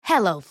guilt-free.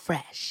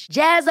 HelloFresh.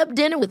 Jazz up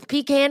dinner with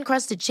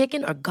pecan-crusted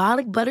chicken or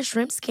garlic butter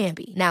shrimp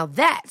scampi. Now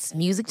that's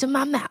music to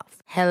my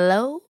mouth.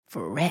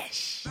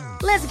 HelloFresh.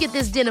 Let's get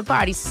this dinner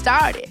party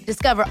started.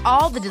 Discover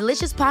all the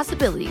delicious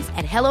possibilities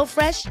at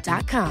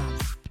HelloFresh.com.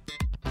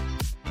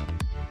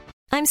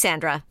 I'm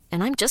Sandra,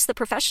 and I'm just the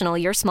professional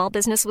your small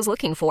business was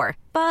looking for.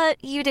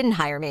 But you didn't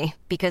hire me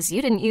because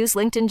you didn't use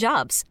LinkedIn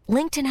Jobs.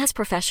 LinkedIn has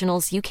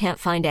professionals you can't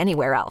find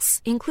anywhere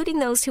else, including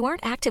those who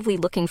aren't actively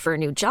looking for a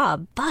new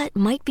job, but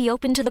might be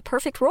open to the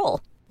perfect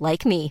role,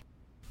 like me.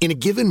 In a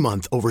given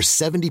month, over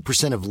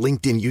 70% of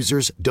LinkedIn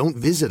users don't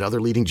visit other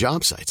leading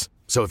job sites.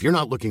 So if you're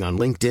not looking on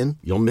LinkedIn,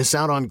 you'll miss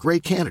out on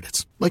great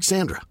candidates like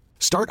Sandra.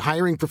 Start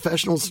hiring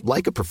professionals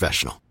like a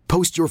professional.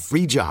 Post your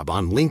free job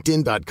on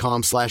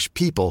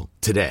linkedin.com/people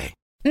today.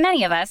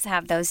 Many of us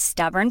have those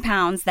stubborn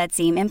pounds that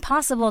seem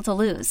impossible to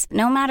lose,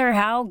 no matter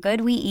how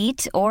good we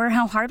eat or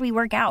how hard we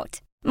work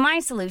out. My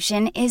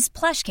solution is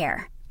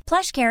PlushCare.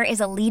 PlushCare is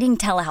a leading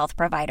telehealth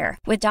provider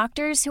with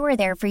doctors who are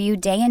there for you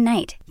day and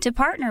night to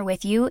partner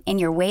with you in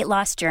your weight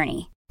loss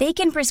journey. They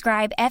can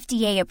prescribe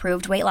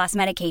FDA-approved weight loss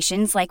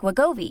medications like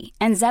Wegovy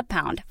and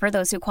Zepbound for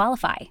those who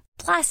qualify.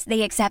 Plus,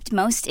 they accept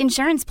most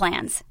insurance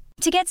plans.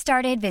 To get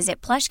started,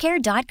 visit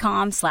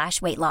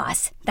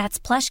plushcare.com/weightloss. That's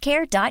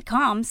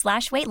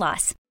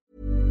plushcare.com/weightloss.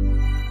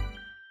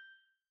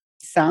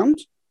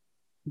 Sound,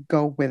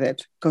 go with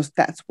it, because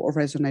that's what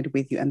resonated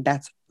with you and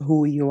that's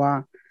who you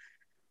are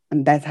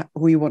and that's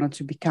who you wanted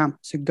to become.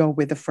 So go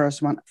with the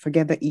first one.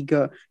 Forget the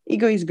ego.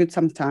 Ego is good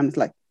sometimes,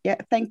 like, yeah,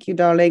 thank you,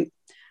 darling,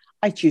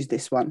 I choose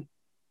this one.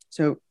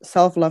 So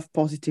self-love,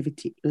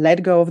 positivity,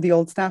 let go of the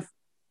old stuff.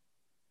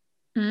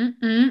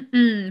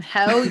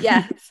 Hell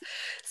yes.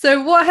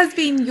 So what has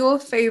been your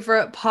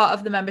favorite part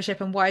of the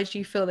membership, and why do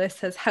you feel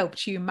this has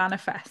helped you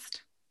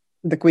manifest?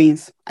 The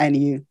queens and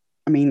you.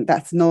 I mean,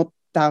 that's no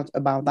doubt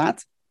about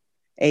that.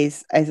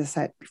 Is, as I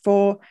said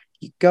before,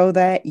 you go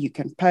there, you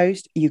can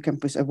post, you can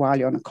post it while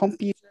you're on a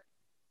computer.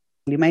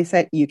 You may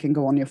say you can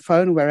go on your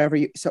phone, wherever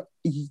you. So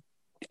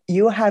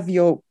you have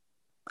your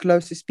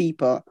closest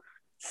people,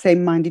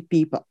 same-minded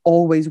people,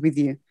 always with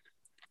you.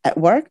 At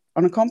work,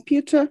 on a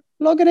computer,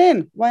 log it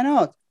in. Why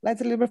not?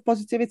 Let's a little bit of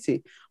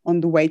positivity. On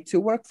the way to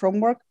work,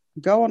 from work,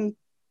 go on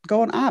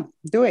app,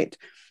 do it.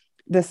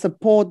 The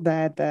support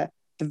there, the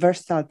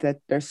versatility, that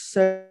there's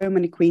so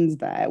many queens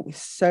there with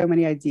so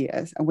many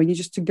ideas. And when you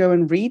just to go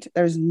and read,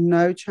 there's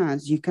no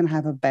chance you can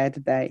have a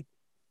bad day.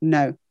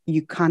 No,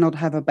 you cannot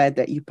have a bad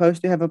day. You're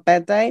supposed to have a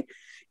bad day.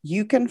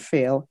 You can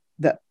feel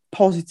the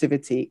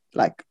positivity,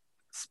 like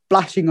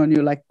splashing on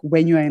you, like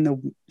when you're in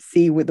the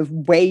sea with the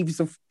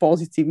waves of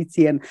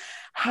positivity, and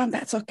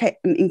that's okay,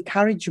 and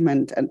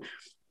encouragement and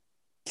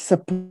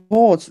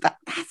support.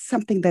 That's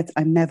something that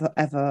I never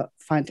ever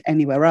find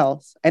anywhere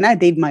else. And I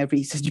did my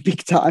research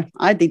big time.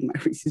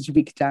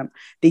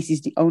 This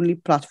is the only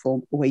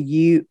platform where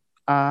you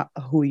are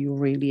who you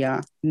really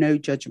are. No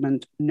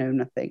judgment, no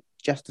nothing,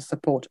 just the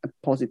support and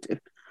positive.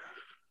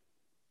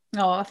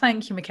 Oh,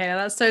 thank you,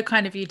 Michaela. That's so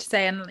kind of you to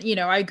say. And, you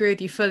know, I agree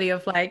with you fully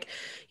of like,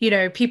 you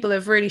know, people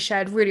have really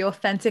shared really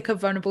authentic and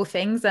vulnerable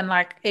things. And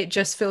like, it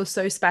just feels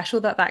so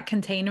special that that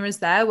container is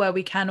there where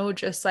we can all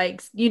just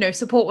like, you know,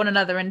 support one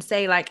another and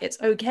say like,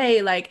 it's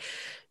okay, like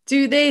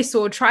do this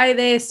or try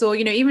this, or,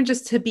 you know, even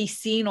just to be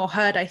seen or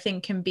heard, I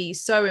think can be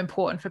so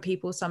important for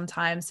people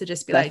sometimes to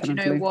just be Definitely.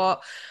 like, you know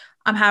what?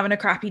 I'm having a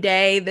crappy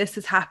day, this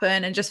has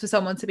happened. And just for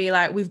someone to be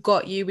like, we've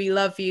got you, we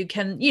love you,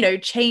 can, you know,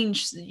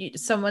 change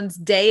someone's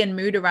day and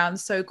mood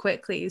around so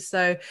quickly.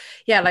 So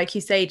yeah, like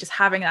you say, just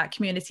having that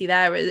community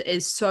there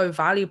is so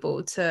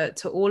valuable to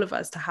all of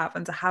us to have,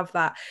 and to have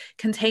that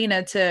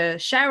container to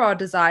share our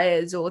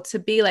desires, or to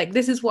be like,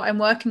 this is what I'm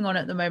working on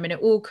at the moment.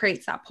 It all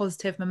creates that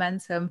positive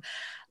momentum.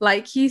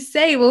 Like you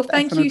say. Well,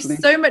 thank Definitely. you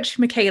so much,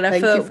 Michaela,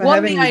 for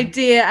having the me.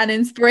 idea and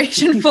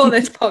inspiration for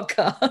this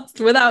podcast.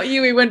 Without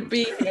you, we wouldn't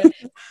be here.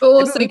 But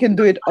Also, we can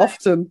do it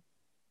often.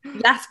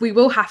 Yes, we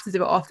will have to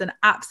do it often.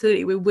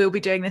 Absolutely. We will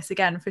be doing this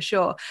again for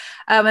sure.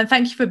 And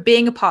thank you for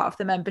being a part of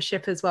the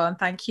membership as well. And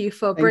thank you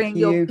for bringing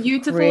your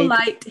beautiful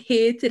light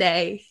here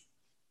today.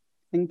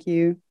 Thank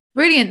you.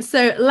 Brilliant.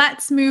 So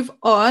let's move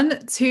on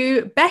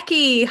to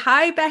Becky.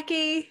 Hi,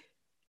 Becky.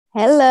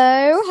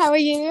 Hello. How are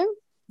you?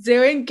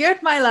 Doing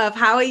good, my love.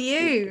 How are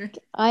you?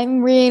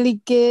 I'm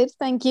really good,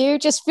 thank you.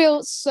 Just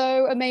feel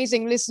so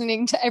amazing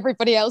listening to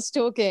everybody else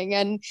talking,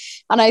 and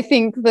I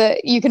think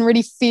that you can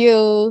really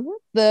feel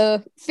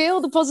the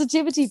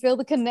positivity, feel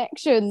the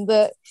connection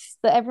that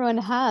everyone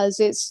has.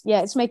 It's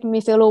making me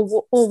feel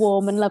all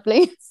warm and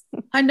lovely.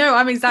 I know,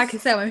 I'm exactly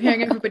the same. I'm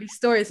hearing everybody's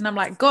stories and I'm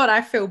like, God,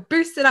 I feel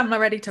boosted. I'm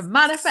ready to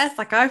manifest.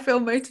 Like, I feel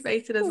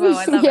motivated as well.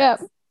 I love it.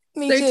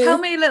 Me so too. Tell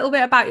me a little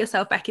bit about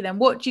yourself, Becky, then.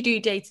 What do you do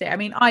day to day? I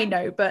mean, I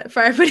know, but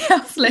for everybody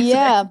else listening.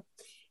 Yeah.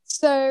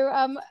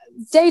 So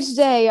day to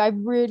day, I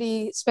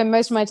really spend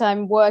most of my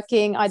time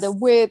working either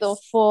with or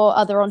for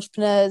other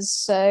entrepreneurs.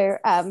 So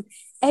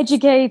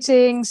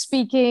educating,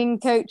 speaking,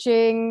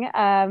 coaching,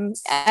 and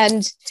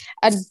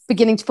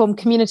beginning to form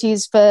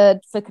communities for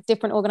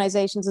different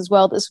organizations as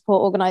well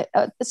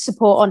that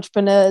support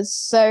entrepreneurs.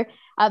 So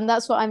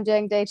that's what I'm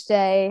doing day to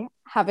day,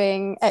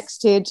 having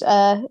exited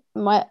a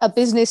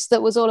business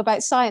that was all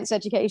about science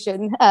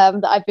education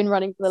that I've been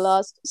running for the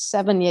last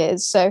 7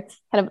 years. So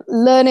kind of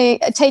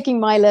taking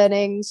my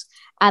learnings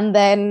and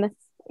then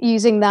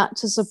using that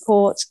to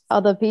support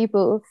other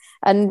people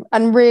and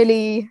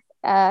really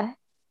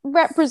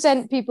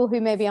represent people who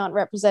maybe aren't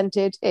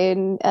represented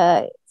in,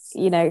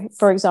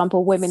 for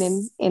example,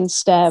 women in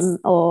STEM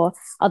or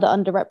other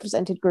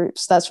underrepresented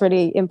groups. That's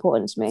really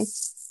important to me.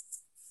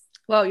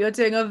 Well, you're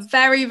doing a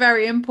very,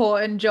 very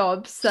important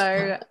job.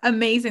 So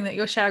amazing that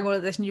you're sharing all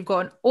of this, and you've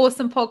got an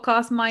awesome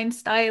podcast, Mind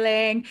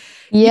Styling.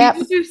 Yeah,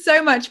 you do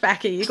so much,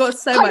 Becky. You got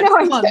so much.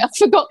 I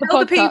forgot the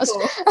podcast.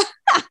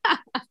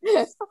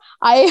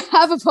 I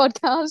have a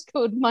podcast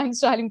called Mind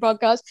Styling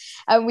Podcast,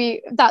 and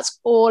that's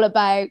all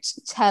about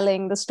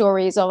telling the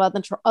stories of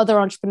other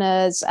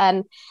entrepreneurs,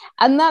 and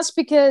that's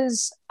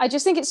because I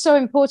just think it's so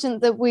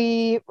important that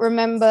we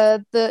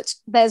remember that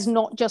there's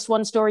not just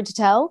one story to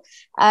tell,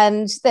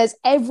 and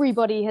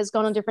everybody has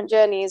gone on different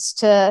journeys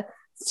to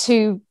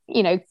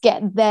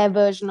get their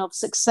version of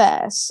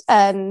success,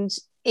 and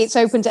it's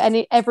open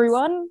to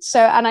everyone. So,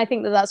 and I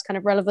think that that's kind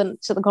of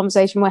relevant to the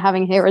conversation we're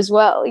having here as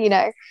well.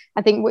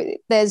 I think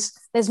there's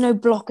no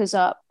blockers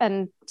up,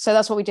 and so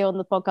that's what we do on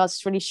the podcast,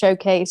 is really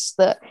showcase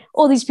that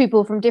all these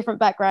people from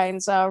different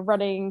backgrounds are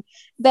running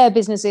their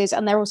businesses,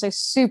 and they're also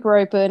super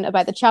open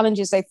about the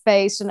challenges they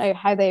face and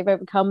how they've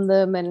overcome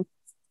them, and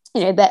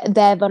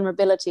their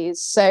vulnerabilities.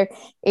 So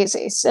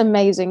it's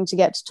amazing to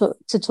get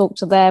to talk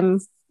to them,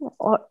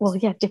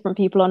 different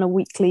people on a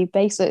weekly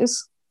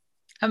basis.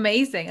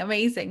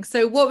 Amazing.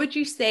 So what would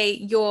you say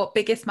your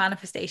biggest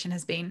manifestation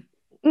has been?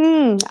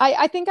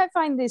 I think I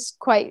find this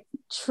quite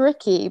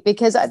tricky,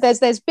 because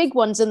there's big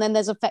ones and then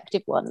there's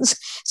effective ones.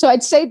 So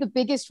I'd say the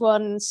biggest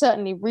one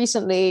certainly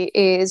recently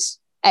is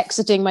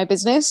exiting my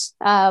business.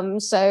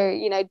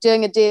 So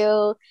doing a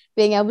deal,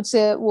 being able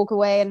to walk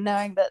away and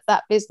knowing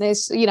that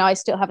business, I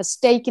still have a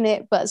stake in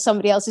it, but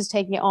somebody else is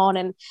taking it on,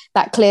 and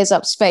that clears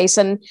up space.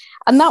 And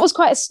that was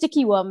quite a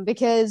sticky one,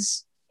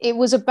 because it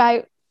was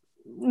about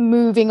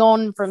moving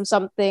on from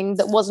something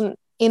that wasn't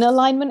in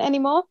alignment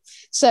anymore.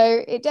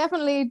 So it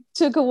definitely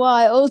took a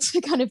while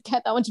to kind of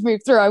get that one to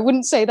move through. I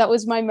wouldn't say that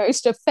was my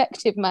most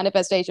effective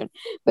manifestation,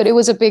 but it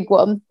was a big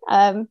one.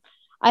 I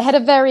had a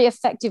very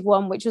effective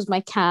one, which was my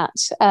cat.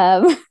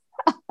 And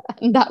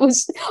that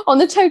was on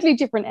the totally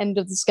different end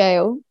of the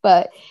scale.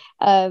 But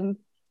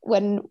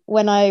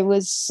when I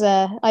was,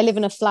 I live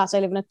in a flat, I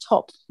live in a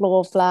top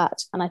floor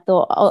flat. And I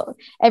thought,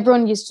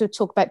 everyone used to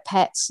talk about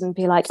pets and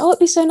be like, it'd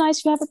be so nice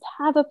if you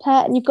have a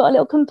pet and you've got a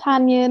little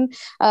companion.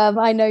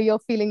 I know you're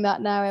feeling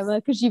that now,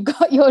 Emma, because you've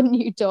got your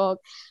new dog.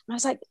 And I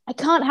was like, I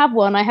can't have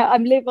one. I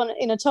live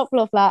in a top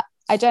floor flat.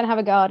 I don't have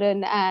a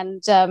garden,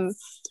 and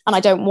I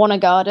don't want a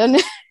garden.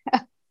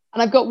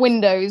 And I've got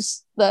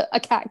windows that a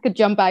cat could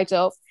jump out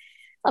of.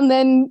 And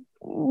then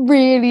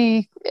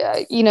really,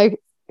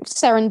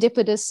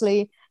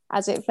 serendipitously,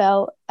 as it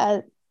felt,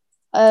 a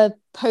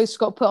post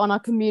got put on our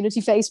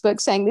community Facebook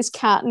saying this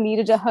cat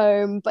needed a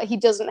home, but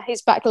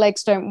his back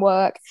legs don't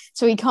work,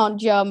 so he can't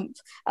jump.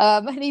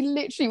 And he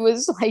literally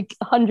was like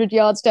 100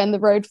 yards down the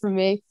road from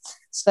me.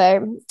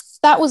 So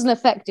that was an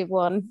effective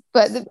one,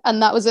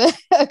 and that was a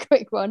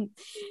quick one.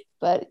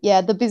 But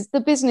yeah,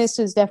 the business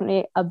is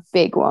definitely a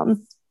big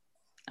one.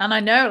 And I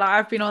know,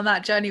 I've been on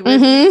that journey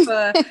with you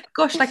for,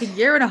 like a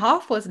year and a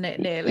half, wasn't it,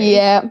 nearly?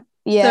 Yeah.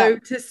 So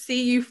to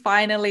see you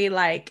finally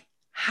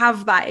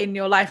have that in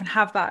your life and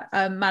have that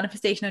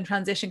manifestation and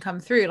transition come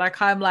through,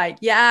 I'm like,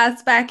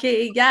 yes,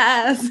 Becky,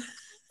 yes.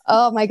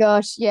 Oh my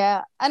gosh,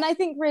 yeah. And I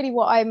think really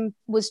what I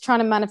was trying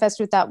to manifest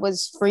with that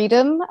was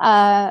freedom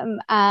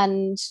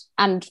and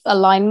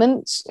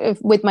alignment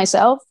with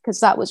myself, because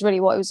that was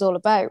really what it was all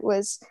about,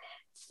 was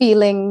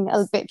feeling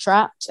a bit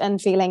trapped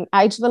and feeling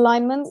out of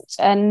alignment,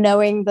 and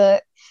knowing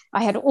that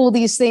I had all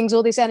these things,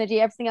 all this energy,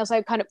 everything else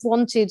I kind of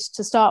wanted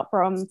to start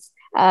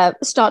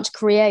to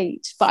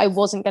create, but I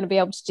wasn't going to be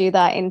able to do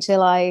that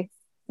until I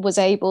was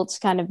able to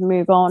kind of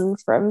move on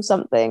from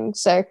something.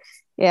 So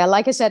yeah,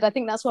 like I said, I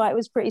think that's why it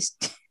was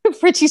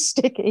pretty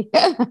sticky.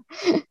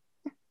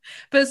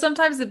 But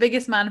sometimes the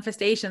biggest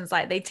manifestations,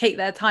 they take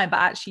their time, but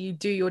actually you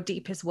do your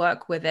deepest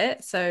work with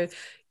it. So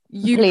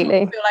you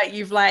feel like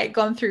you've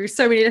gone through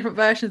so many different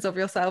versions of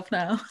yourself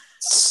now.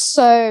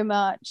 So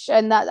much.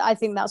 And that, I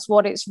think that's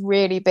what it's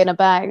really been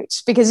about,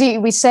 because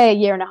we say a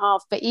year and a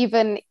half, but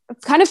even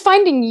kind of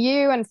finding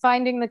you and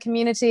finding the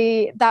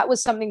community, that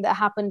was something that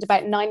happened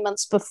about 9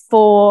 months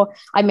before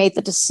I made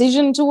the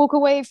decision to walk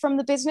away from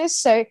the business.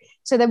 So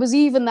there was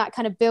even that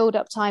kind of build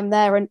up time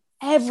there, and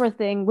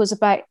everything was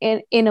about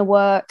inner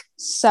work,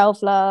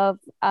 self-love,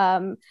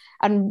 and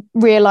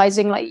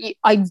realizing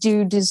I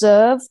do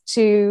deserve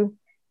to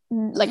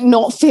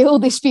not feel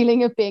this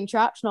feeling of being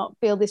trapped, not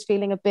feel this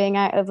feeling of being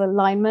out of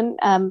alignment.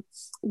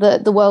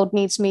 The world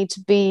needs me to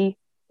be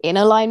in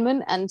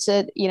alignment, and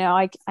to,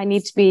 I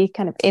need to be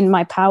kind of in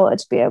my power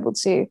to be able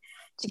to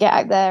get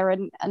out there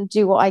and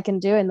do what I can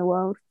do in the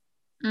world.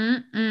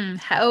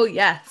 Hell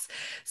yes.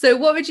 So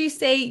what would you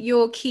say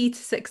your key to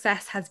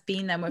success has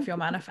been then with your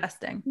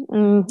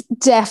manifesting?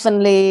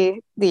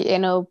 Definitely the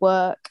inner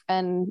work,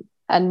 and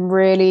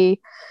really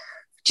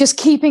just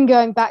keeping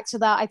going back to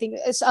that. I think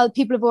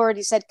people have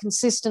already said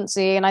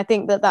consistency, and I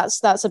think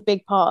that's a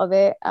big part of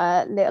it,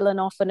 little and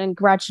often, and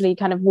gradually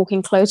kind of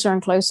walking closer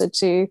and closer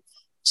to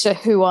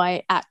who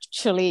I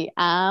actually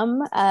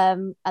am.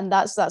 And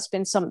that's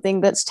been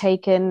something that's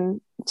taken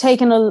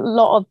a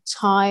lot of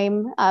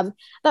time.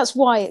 That's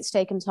why it's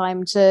taken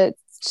time to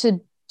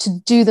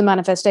do the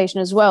manifestation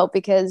as well,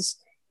 because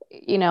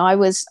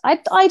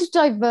I'd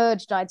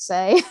diverged, I'd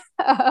say,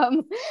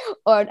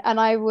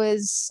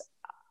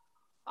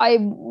 I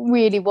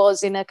really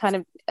was in a kind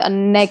of a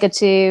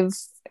negative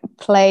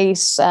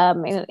place,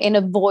 in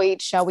a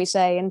void, shall we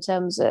say, in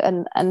terms of,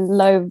 and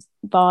low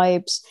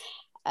vibes.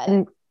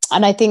 And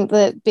I think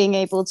that being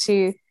able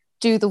to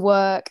do the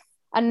work,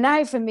 and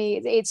now for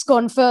me, it's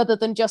gone further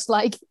than just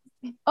like,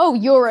 oh,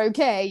 you're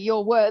okay,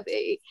 you're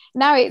worthy.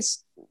 Now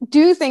it's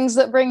do things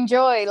that bring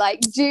joy,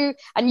 like do,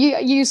 and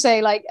you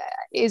say like,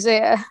 is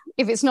it,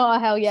 if it's not a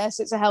hell yes,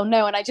 it's a hell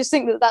no. And I just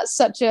think that that's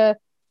such a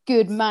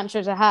good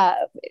mantra to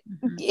have.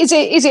 Is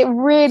it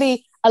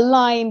really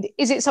aligned?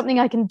 Is it something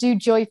I can do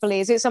joyfully?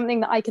 Is it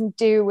something that I can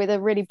do with a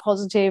really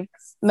positive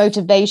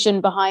motivation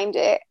behind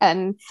it?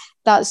 And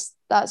that's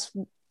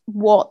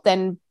what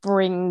then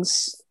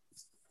brings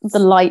the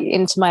light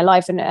into my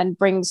life, and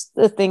brings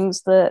the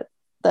things that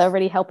are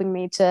really helping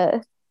me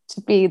to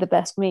be the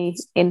best me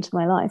into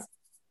my life.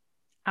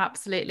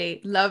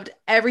 Absolutely. Loved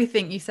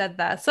everything you said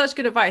there. Such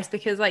good advice,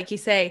 because like you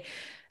say,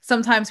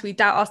 sometimes we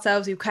doubt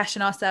ourselves, we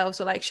question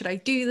ourselves, or like, should I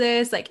do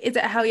this? Like, is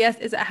it a hell yes?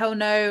 Is it a hell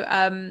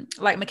no?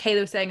 Like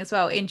Michaela was saying as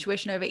well,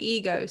 intuition over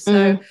ego.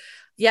 So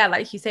yeah,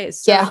 like you say,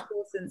 it's so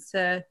important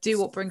to do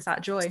what brings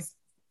that joy.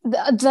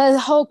 The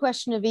whole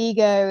question of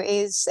ego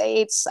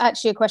it's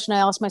actually a question I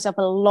ask myself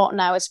a lot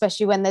now,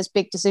 especially when there's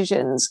big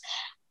decisions.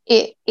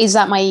 Is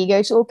that my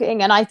ego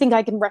talking? And I think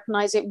I can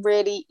recognize it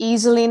really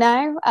easily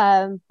now,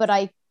 but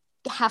I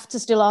have to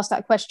still ask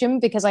that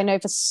question, because I know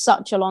for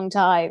such a long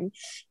time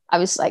I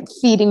was like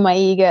feeding my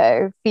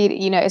ego,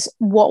 it's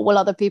what will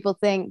other people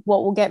think,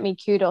 what will get me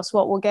kudos,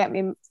 what will get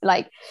me,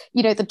 like,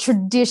 the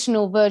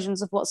traditional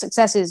versions of what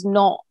success is,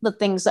 not the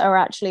things that are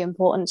actually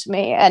important to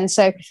me. And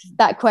so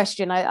that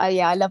question,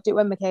 I loved it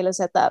when Michaela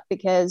said that,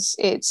 because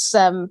it's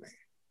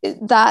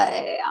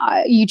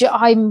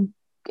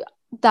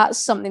that's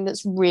something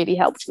that's really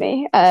helped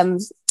me,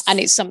 and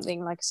it's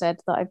something, like I said,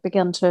 that I've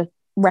begun to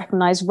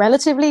recognize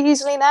relatively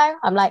easily now.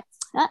 I'm like,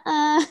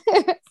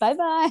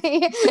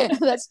 bye-bye.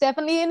 That's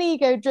definitely an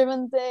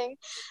ego-driven thing.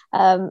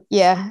 So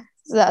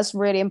that's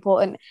really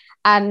important.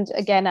 And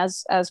again,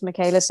 as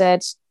Michaela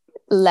said,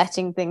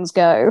 letting things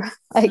go,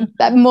 like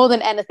that, more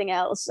than anything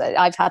else,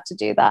 I've had to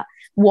do that.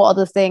 What are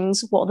the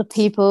things, what are the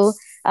people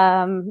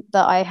that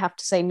I have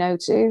to say no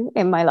to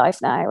in my life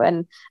now,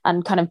 and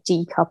kind of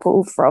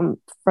decouple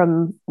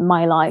from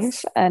my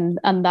life, and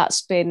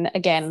that's been,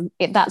 again,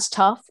 that's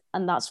tough,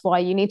 and that's why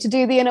you need to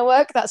do the inner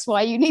work. That's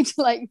why you need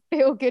to like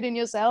feel good in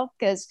yourself,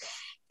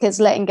 because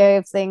letting go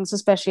of things,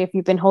 especially if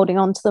you've been holding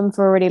on to them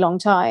for a really long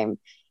time,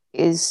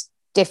 is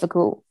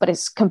difficult, but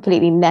it's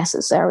completely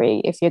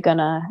necessary if you're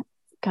gonna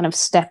kind of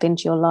step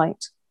into your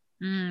light.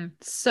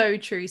 So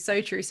true.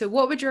 So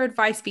what would your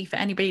advice be for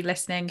anybody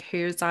listening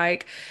who's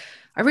like,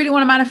 I really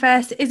want to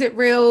manifest? Is it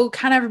real?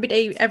 Can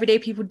everyday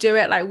people do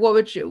it? Like,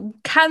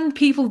 can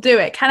people do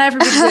it? Can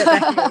everybody do it,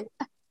 Becky?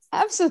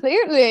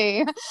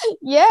 Absolutely.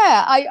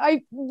 Yeah.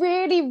 I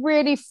really,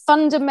 really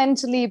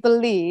fundamentally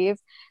believe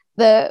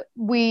that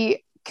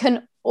we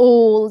can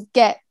all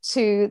get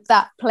to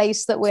that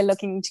place that we're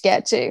looking to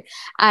get to.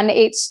 And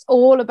it's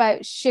all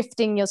about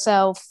shifting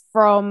yourself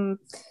from,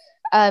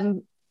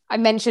 I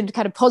mentioned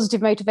kind of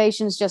positive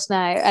motivations just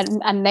now,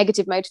 and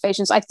negative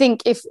motivations. I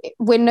think if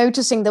we're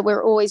noticing that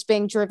we're always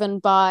being driven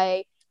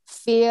by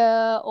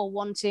fear, or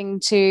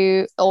wanting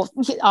to, or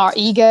our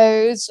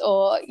egos,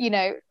 or,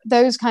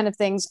 those kind of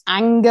things,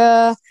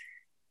 anger,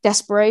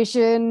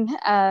 desperation,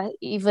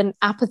 even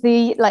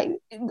apathy, like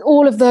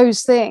all of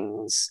those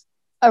things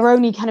are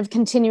only kind of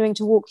continuing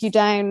to walk you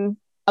down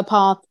a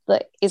path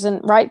that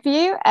isn't right for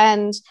you.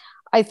 And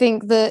I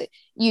think that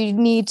you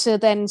need to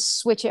then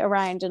switch it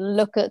around and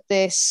look at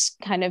this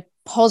kind of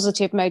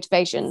positive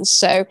motivations.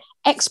 So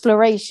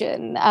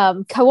exploration,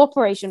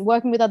 cooperation,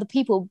 working with other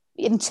people,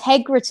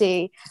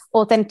 integrity,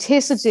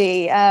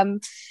 authenticity,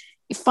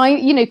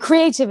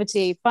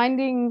 creativity,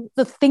 finding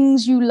the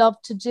things you love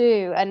to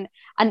do.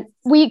 And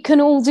we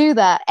can all do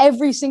that.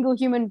 Every single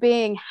human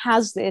being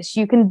has this.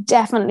 You can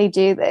definitely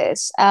do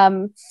this.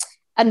 And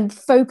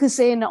focus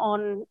in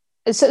on,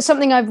 so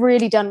something I've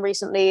really done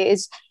recently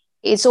is,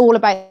 it's all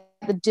about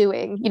the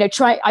doing.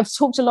 I've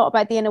talked a lot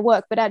about the inner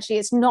work, but actually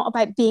it's not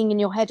about being in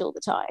your head all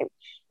the time.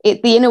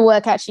 The inner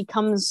work actually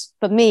comes,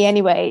 for me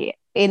anyway,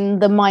 in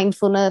the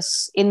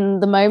mindfulness,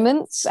 in the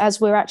moments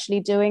as we're actually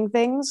doing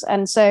things.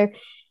 And so,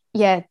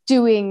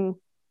 doing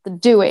the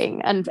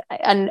doing,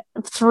 and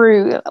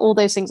through all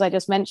those things I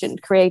just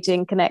mentioned,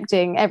 creating,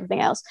 connecting, everything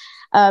else,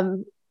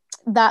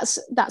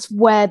 that's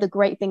where the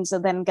great things are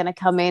then going to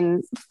come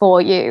in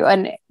for you.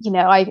 And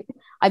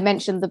I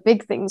mentioned the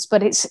big things,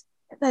 but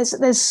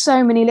there's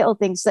so many little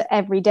things that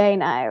every day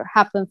now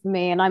happen for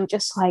me, and I'm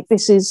just like,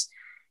 this is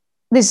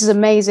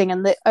amazing.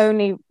 And the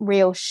only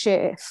real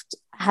shift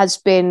has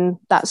been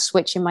that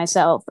switch in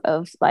myself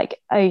of like,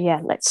 oh yeah,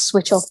 let's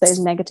switch off those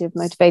negative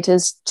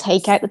motivators,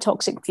 take out the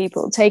toxic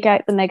people, take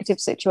out the negative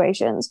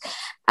situations,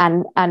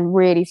 and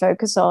really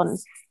focus on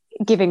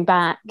giving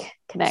back,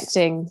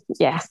 connecting,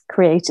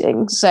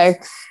 creating. So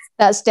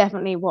that's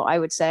definitely what I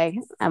would say,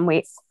 and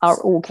we are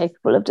all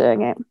capable of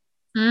doing it.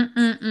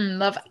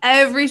 Love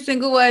every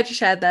single word you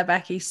shared there,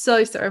 Becky. So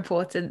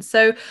important.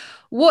 So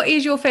what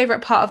is your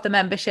favorite part of the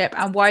membership,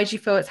 and why do you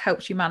feel it's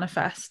helped you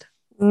manifest?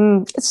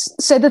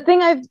 So the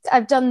thing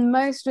I've done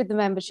most with the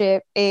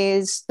membership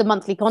is the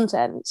monthly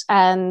content,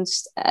 and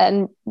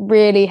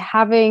really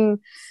having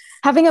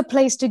a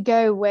place to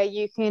go where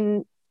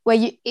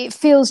it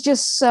feels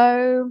just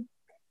so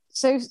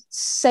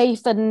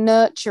safe and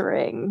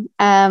nurturing,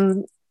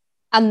 and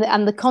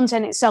the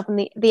content itself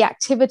and the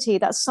activity,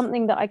 that's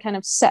something that I kind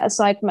of set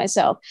aside for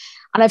myself.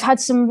 And I've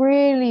had some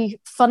really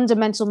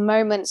fundamental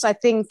moments. I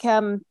think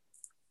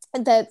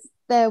that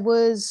there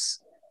was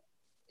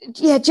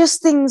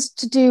just things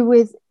to do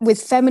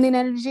with feminine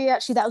energy.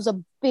 Actually, that was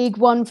a big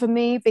one for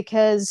me,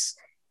 because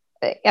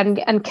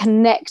and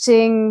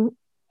connecting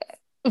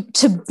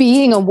to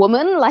being a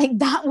woman, like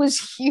that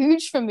was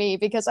huge for me,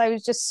 because I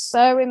was just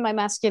so in my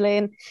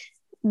masculine,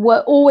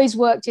 always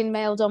worked in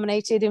male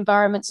dominated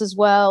environments as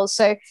well.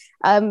 So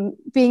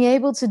being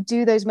able to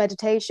do those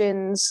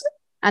meditations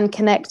and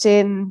connect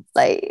in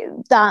like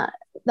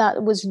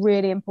that was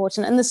really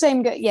important. And the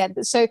same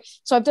so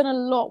I've done a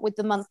lot with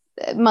the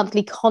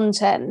monthly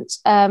content.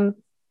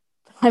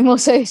 I'm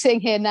also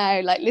sitting here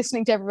now, like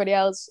listening to everybody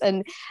else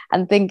and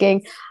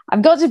thinking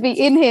I've got to be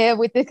in here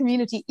with the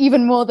community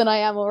even more than I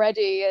am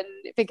already. And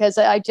because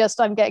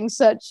I'm getting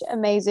such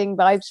amazing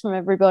vibes from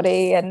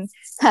everybody. And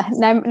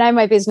now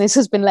my business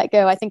has been let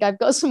go, I think I've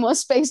got some more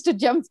space to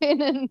jump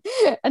in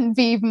and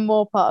be even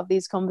more part of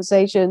these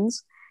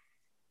conversations.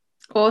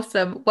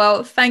 Awesome.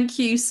 Well, thank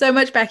you so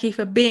much, Becky,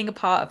 for being a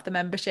part of the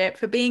membership,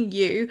 for being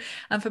you,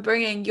 and for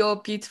bringing your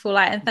beautiful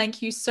light. And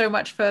thank you so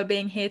much for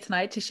being here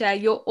tonight to share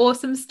your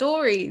awesome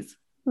stories.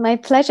 My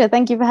pleasure.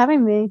 Thank you for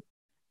having me.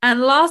 And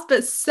last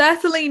but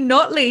certainly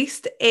not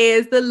least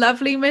is the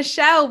lovely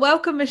Michelle.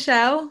 Welcome,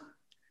 Michelle.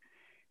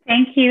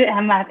 Thank you,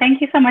 Emma.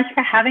 Thank you so much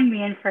for having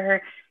me and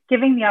for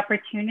giving the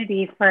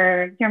opportunity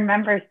for your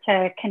members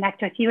to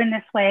connect with you in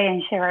this way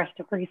and share our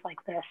stories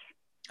like this.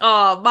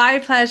 Oh, my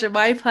pleasure,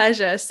 my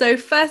pleasure. So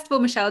first of all,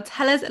 Michelle,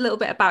 tell us a little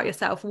bit about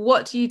yourself.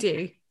 What do you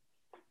do?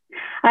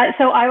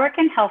 So I work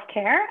in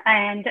healthcare,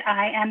 and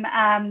I am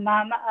a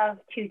mom of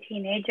 2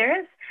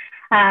 teenagers.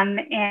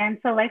 And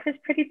so life is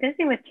pretty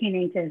busy with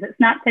teenagers. It's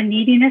not the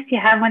neediness you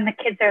have when the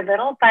kids are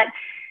little, but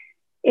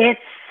it's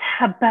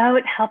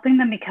about helping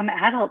them become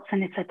adults,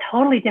 and it's a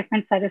totally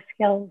different set of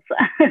skills.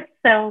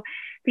 So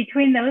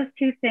between those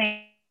 2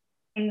 things,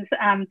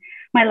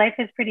 my life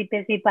is pretty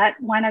busy, but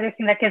one other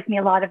thing that gives me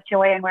a lot of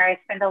joy and where I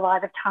spend a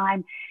lot of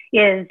time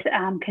is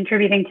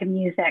contributing to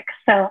music.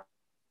 So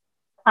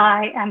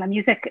I am a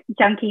music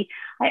junkie.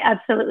 I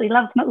absolutely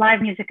love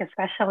live music,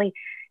 especially.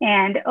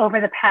 And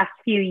over the past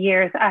few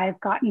years, I've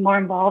gotten more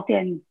involved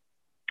in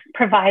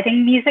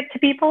providing music to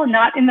people,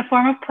 not in the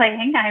form of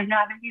playing. I'm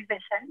not a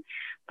musician,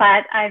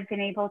 but I've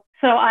been able.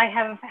 So I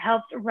have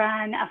helped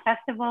run a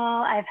festival.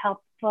 I've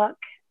helped book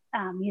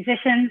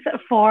musicians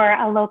for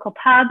a local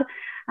pub.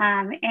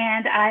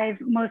 And I've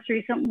most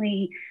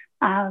recently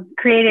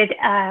created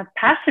a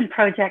passion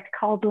project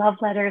called Love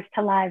Letters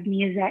to Live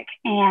Music.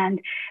 And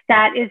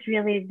that is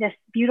really this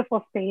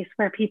beautiful space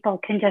where people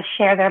can just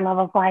share their love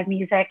of live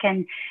music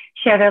and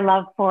share their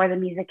love for the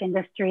music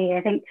industry.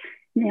 I think,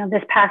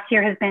 this past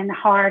year has been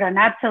hard on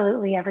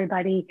absolutely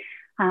everybody,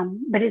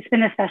 but it's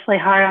been especially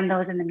hard on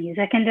those in the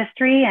music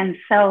industry. And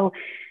so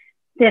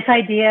this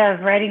idea of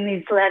writing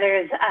these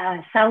letters,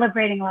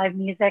 celebrating live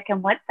music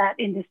and what that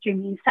industry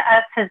means to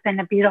us has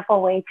been a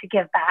beautiful way to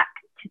give back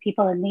to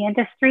people in the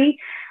industry.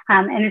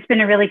 And it's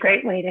been a really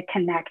great way to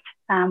connect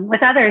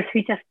with others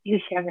who just do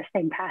share the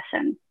same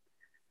passion.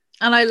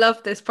 And I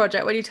love this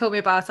project. When you told me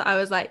about it, I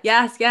was like,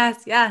 yes,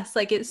 yes, yes.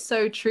 Like, it's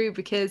so true,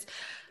 because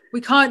we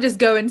can't just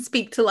go and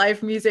speak to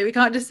live music. We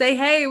can't just say,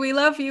 hey, we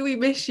love you, we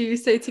miss you.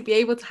 So to be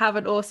able to have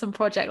an awesome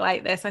project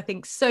like this, I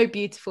think so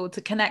beautiful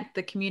to connect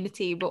the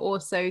community, but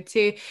also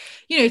to,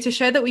 to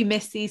show that we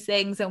miss these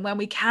things. And when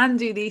we can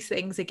do these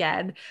things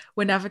again,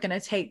 we're never going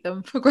to take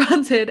them for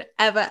granted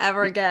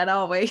ever again,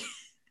 are we?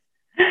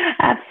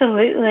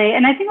 Absolutely.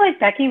 And I think, like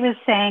Becky was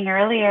saying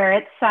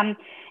earlier,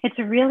 it's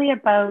really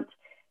about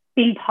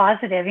being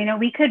positive.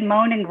 We could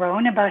moan and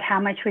groan about how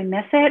much we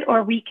miss it,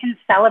 or we can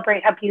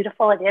celebrate how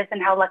beautiful it is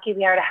and how lucky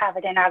we are to have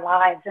it in our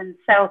lives. And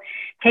so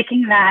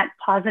taking that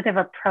positive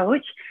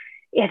approach,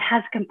 it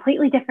has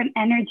completely different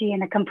energy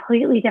and a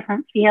completely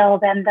different feel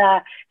than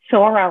the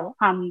sorrow.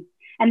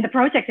 And the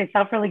project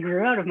itself really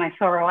grew out of my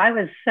sorrow. I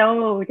was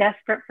so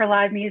desperate for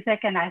live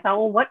music, and I thought,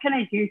 well, what can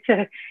I do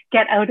to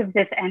get out of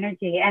this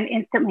energy? And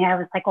instantly I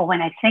was like, well,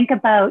 when I think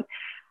about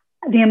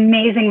the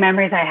amazing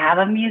memories I have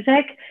of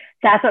music,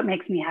 that's what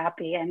makes me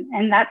happy.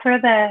 And that's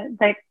where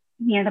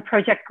the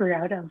project grew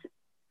out of.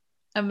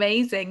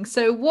 Amazing.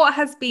 So what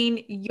has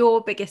been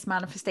your biggest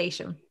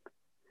manifestation?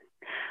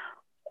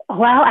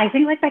 Well, I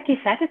think, like Becky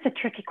said, it's a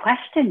tricky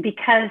question,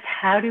 because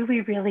how do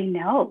we really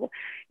know?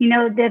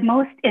 The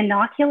most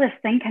innocuous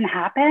thing can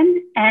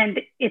happen, and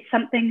it's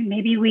something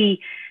maybe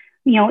we,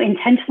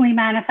 intentionally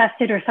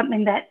manifested, or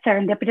something that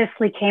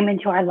serendipitously came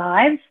into our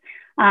lives.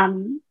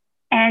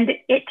 And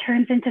it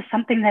turns into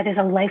something that is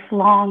a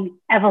lifelong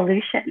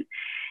evolution.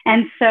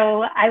 And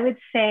so I would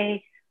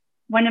say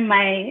one of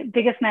my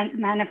biggest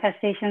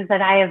manifestations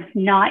that I have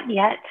not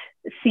yet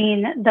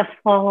seen the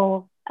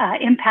full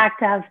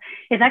impact of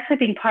is actually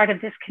being part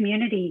of this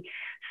community.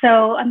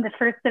 So on the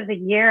first of the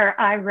year,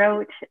 I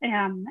wrote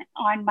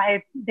on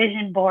my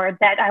vision board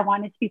that I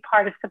wanted to be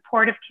part of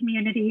supportive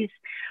communities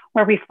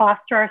where we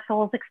foster our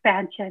soul's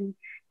expansion,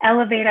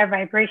 elevate our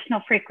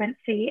vibrational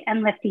frequency,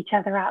 and lift each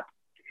other up.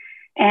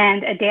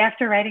 And a day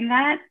after writing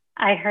that,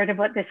 I heard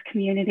about this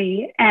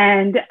community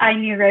and I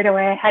knew right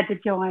away I had to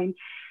join.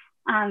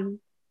 And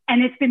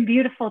it's been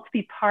beautiful to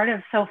be part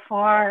of so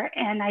far.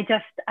 And I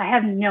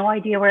have no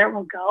idea where it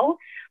will go,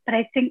 but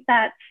I think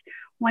that's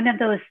one of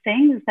those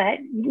things that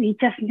we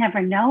just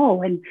never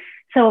know. And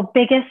so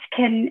biggest,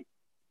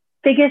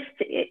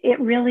 it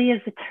really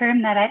is a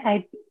term that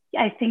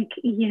I think,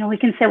 you know, we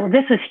can say, well,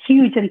 this was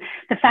huge. And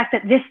the fact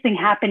that this thing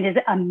happened is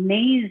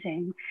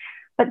amazing,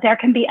 but there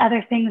can be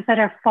other things that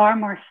are far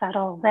more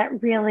subtle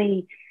that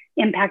really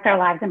impact our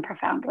lives in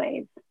profound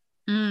ways.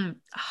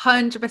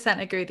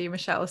 100% agree with you,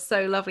 Michelle.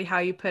 So lovely how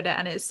you put it.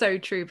 And it's so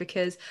true,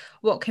 because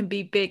what can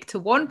be big to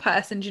one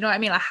person, do you know what I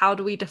mean? Like, how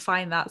do we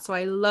define that? So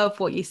I love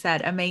what you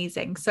said.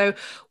 Amazing. So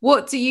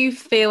what do you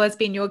feel has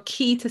been your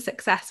key to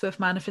success with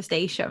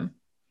manifestation?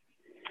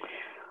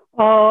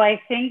 Oh,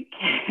 I think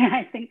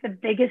the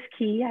biggest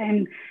key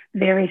I'm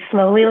very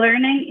slowly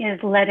learning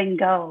is letting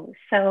go.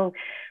 So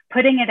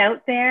putting it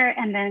out there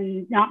and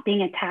then not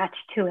being attached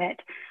to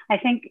it. I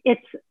think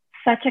it's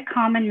such a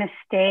common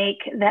mistake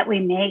that we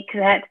make,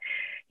 that,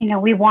 you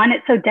know, we want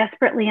it so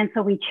desperately. And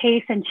so we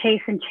chase and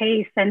chase and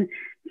chase. And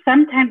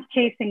sometimes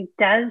chasing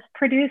does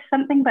produce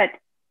something, but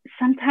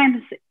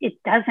sometimes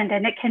it doesn't.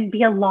 And it can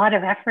be a lot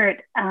of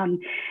effort.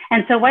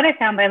 And so what I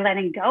found by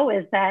letting go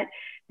is that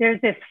there's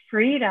this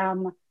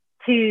freedom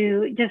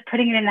to just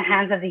putting it in the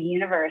hands of the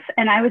universe.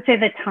 And I would say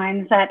the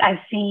times that I've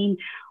seen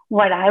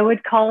what I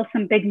would call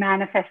some big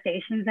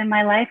manifestations in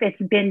my life,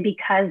 it's been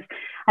because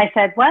I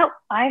said, well,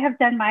 I have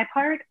done my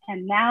part,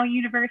 and now,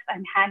 universe,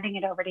 I'm handing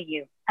it over to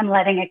you. I'm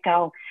letting it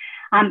go.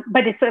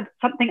 But it's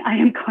something I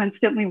am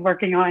constantly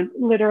working on.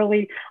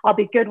 Literally, I'll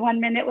be good 1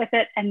 minute with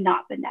it and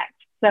not the next.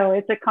 So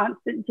it's a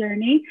constant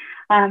journey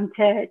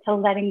to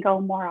letting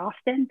go more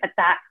often. But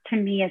that, to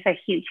me, is a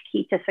huge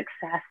key to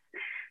success.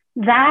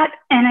 That,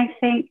 and I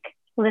think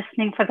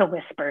listening for the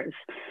whispers.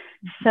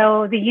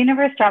 So the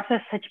universe drops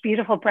us such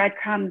beautiful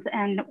breadcrumbs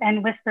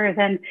and whispers,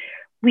 and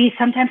we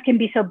sometimes can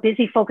be so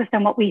busy focused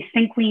on what we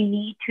think we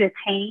need to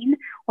attain,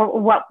 or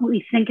what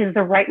we think is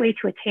the right way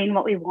to attain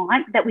what we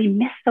want, that we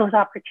miss those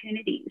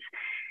opportunities.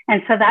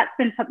 And so that's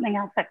been something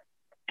else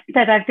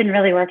that I've been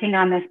really working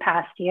on this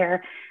past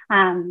year,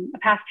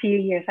 past few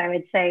years, I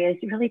would say, is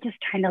really just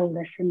trying to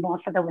listen more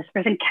for the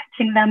whispers and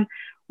catching them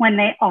when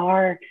they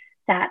are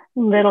that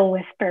little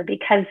whisper,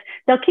 because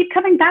they'll keep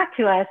coming back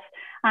to us.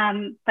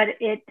 But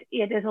it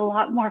is a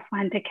lot more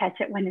fun to catch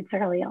it when it's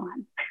early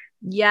on.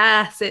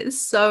 Yes, it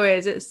so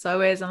is. It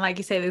so is. And like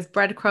you say, those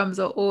breadcrumbs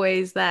are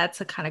always there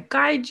to kind of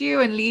guide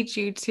you and lead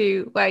you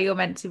to where you're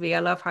meant to be. I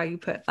love how you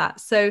put that.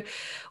 So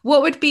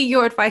what would be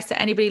your advice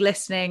to anybody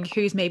listening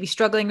who's maybe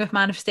struggling with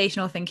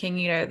manifestation or thinking,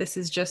 you know, this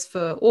is just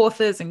for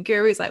authors and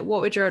gurus? Like,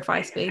 what would your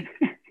advice be?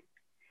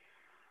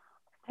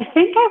 I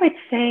think I would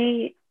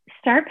say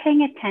start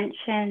paying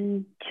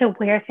attention to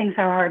where things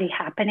are already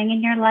happening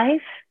in your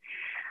life,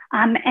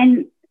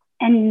 and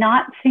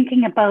not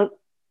thinking about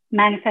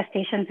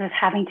manifestations as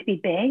having to be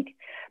big,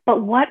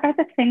 but what are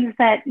the things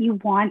that you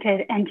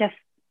wanted and just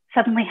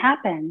suddenly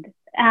happened?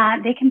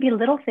 They can be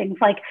little things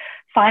like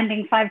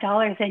finding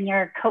 $5 in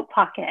your coat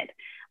pocket.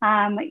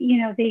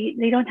 You know,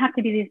 they don't have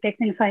to be these big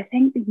things. So I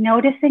think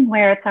noticing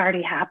where it's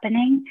already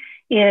happening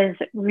is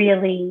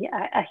really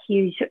a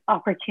huge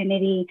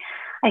opportunity.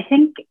 I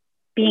think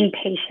being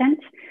patient,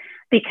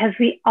 because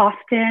we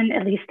often,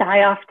 at least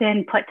I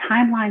often, put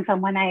timelines on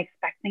when I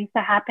expect things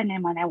to happen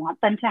and when I want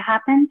them to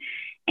happen.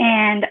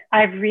 And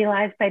I've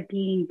realized by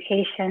being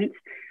patient,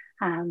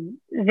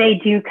 they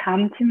do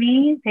come to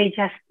me. They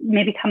just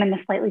maybe come in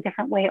a slightly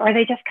different way, or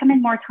they just come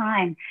in more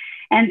time.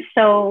 And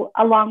so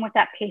along with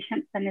that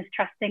patience then is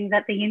trusting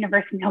that the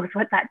universe knows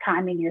what that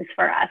timing is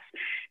for us.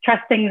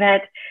 Trusting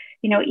that,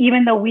 you know,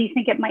 even though we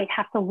think it might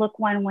have to look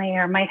one way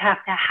or might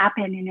have to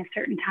happen in a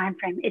certain time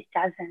frame, it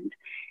doesn't.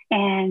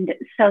 And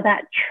so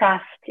that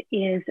trust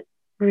is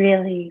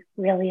really,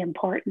 really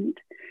important.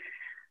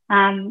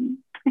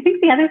 I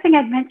think the other thing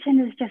I'd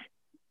mention is just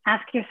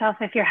ask yourself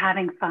if you're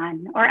having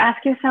fun, or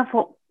ask yourself,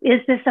 well, is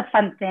this a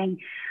fun thing?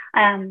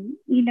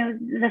 You know,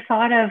 the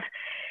thought of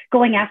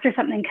going after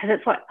something because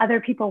it's what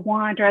other people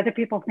want or other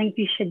people think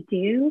you should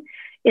do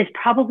is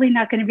probably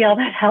not going to be all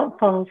that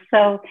helpful.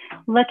 So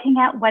looking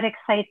at what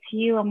excites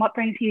you and what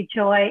brings you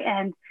joy,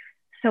 and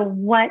so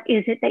what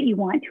is it that you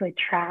want to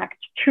attract,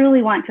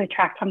 truly want to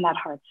attract from that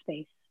heart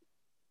space?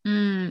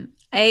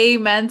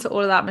 Amen to all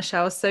of that,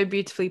 Michelle. So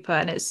beautifully put.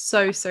 And it's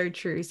so, so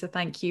true. So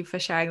thank you for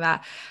sharing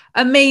that.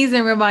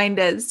 Amazing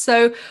reminders.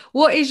 So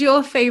what is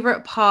your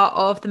favorite part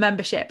of the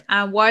membership,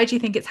 and why do you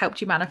think it's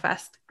helped you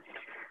manifest?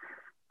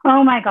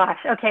 Oh my gosh.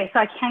 Okay. So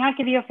I cannot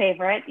give you a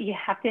favorite. You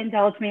have to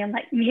indulge me and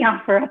let me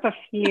offer up a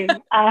few.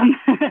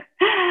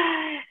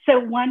 So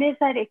one is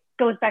that it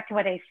goes back to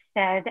what I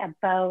said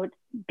about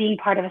being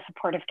part of a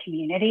supportive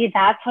community.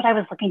 That's what I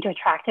was looking to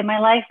attract in my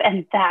life,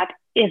 and that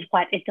is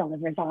what it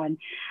delivers on.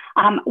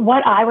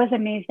 What I was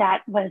amazed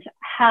at was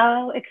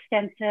how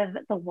extensive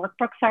the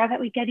workbooks are that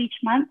we get each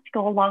month to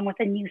go along with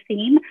a new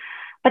theme,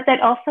 but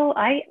that also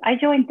I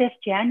joined this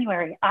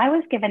January. I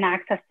was given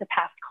access to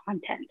past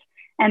content,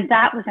 and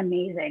that was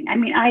amazing. I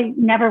mean, I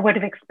never would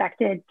have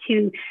expected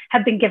to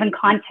have been given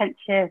content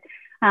to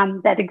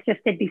that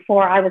existed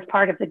before I was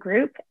part of the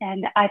group,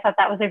 and I thought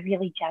that was a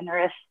really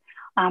generous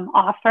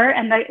offer.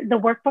 And the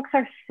workbooks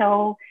are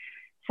so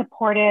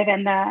supportive,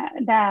 and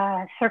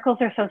the circles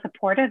are so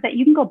supportive that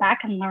you can go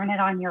back and learn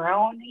it on your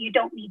own. You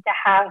don't need to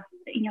have,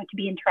 to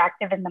be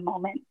interactive in the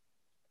moment.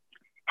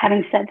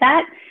 Having said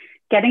that,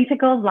 getting to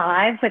go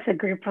live with a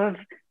group of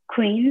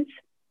queens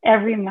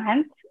every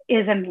month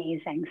is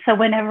amazing. So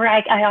whenever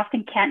I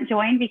often can't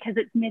join because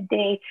it's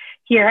midday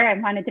here,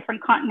 I'm on a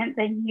different continent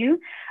than you,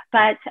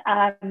 but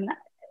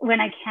when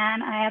I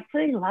can, I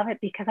absolutely love it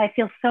because I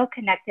feel so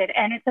connected.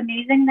 And it's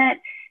amazing that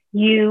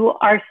you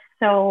are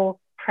so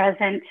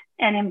present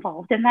and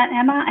involved in that,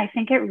 Emma. I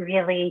think it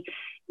really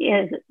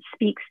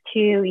speaks to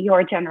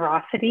your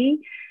generosity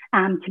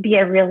to be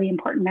a really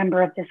important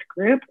member of this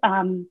group.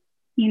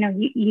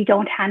 You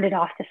don't hand it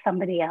off to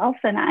somebody else.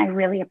 And I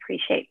really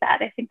appreciate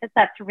that. I think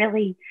that's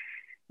really,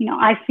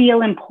 I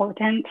feel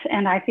important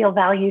and I feel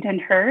valued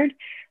and heard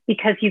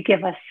because you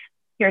give us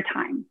your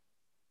time.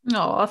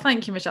 Oh,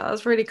 thank you, Michelle.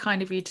 That's really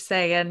kind of you to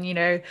say. And,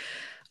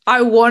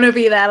 I want to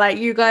be there. Like,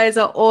 you guys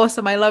are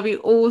awesome. I love you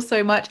all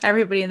so much,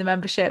 everybody in the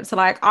membership. So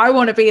I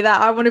want to be there.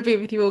 I want to be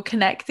with you all,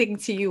 connecting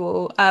to you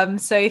all.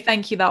 So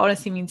thank you. That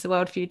honestly means the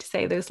world for you to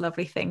say those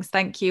lovely things.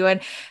 Thank you.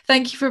 And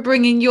thank you for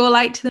bringing your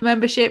light to the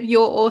membership,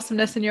 your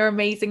awesomeness and your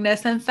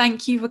amazingness. And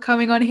thank you for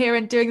coming on here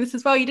and doing this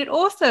as well. You did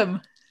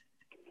awesome.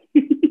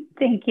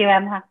 Thank you,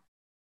 Emma.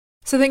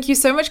 So thank you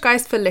so much,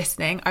 guys, for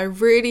listening. I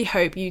really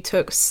hope you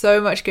took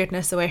so much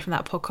goodness away from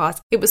that podcast.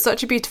 It was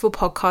such a beautiful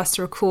podcast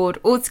to record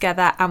all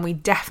together, and we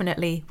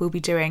definitely will be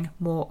doing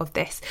more of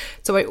this.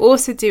 So I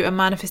also do a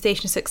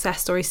manifestation success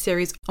story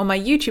series on my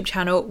YouTube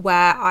channel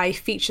where I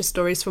feature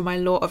stories from my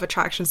Law of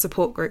Attraction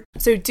support group.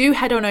 So do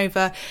head on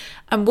over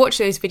and watch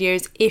those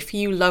videos if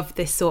you love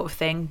this sort of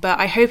thing. But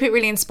I hope it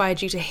really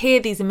inspired you to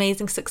hear these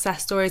amazing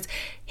success stories,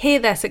 hear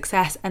their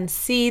success, and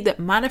see that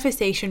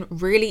manifestation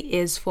really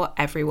is for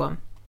everyone.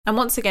 And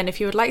once again,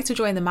 if you would like to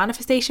join the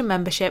Manifestation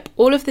membership,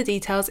 all of the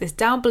details is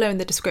down below in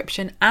the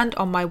description and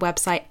on my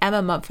website,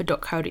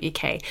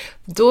 emmamumford.co.uk.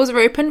 The doors are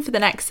open for the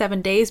next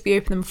 7 days. We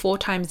open them 4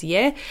 times a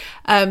year.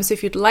 So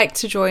if you'd like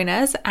to join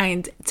us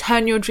and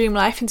turn your dream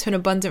life into an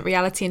abundant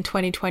reality in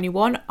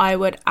 2021, I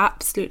would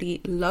absolutely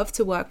love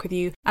to work with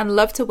you and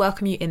love to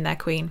welcome you in there,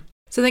 Queen.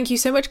 So thank you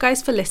so much,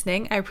 guys, for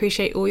listening. I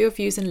appreciate all your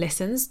views and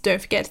listens. Don't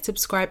forget to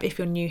subscribe if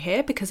you're new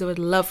here because I would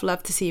love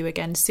to see you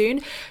again soon.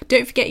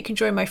 Don't forget you can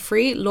join my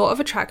free Law of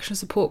Attraction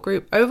support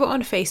group over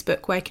on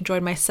Facebook where you can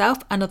join myself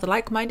and other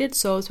like-minded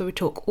souls where we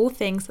talk all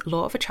things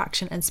Law of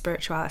Attraction and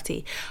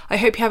spirituality. I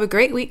hope you have a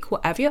great week,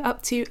 whatever you're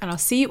up to, and I'll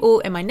see you all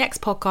in my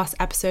next podcast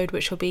episode,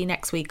 which will be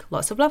next week.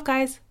 Lots of love,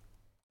 guys.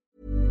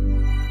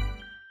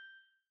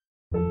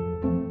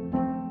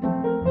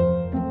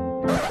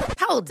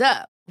 Hold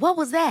up. What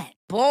was that?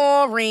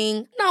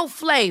 Boring. No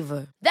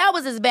flavor. That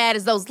was as bad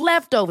as those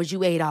leftovers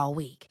you ate all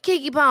week.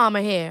 Keke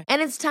Palmer here,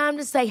 and it's time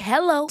to say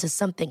hello to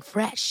something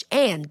fresh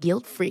and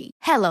guilt-free.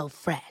 Hello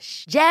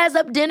Fresh. Jazz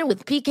up dinner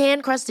with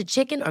pecan-crusted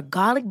chicken or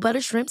garlic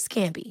butter shrimp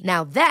scampi.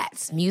 Now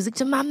that's music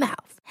to my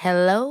mouth.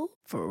 Hello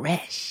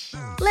Fresh.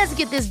 Let's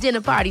get this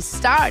dinner party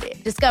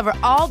started. Discover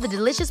all the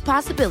delicious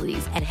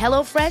possibilities at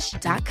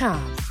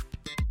hellofresh.com.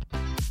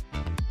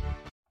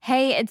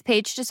 Hey, it's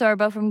Paige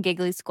DeSorbo from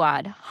Giggly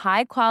Squad.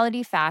 High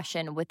quality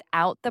fashion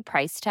without the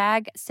price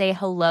tag. Say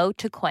hello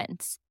to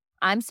Quince.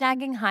 I'm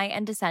snagging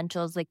high-end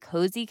essentials like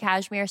cozy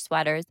cashmere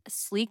sweaters,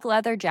 sleek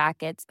leather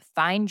jackets,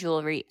 fine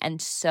jewelry,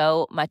 and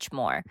so much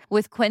more.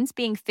 With Quince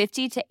being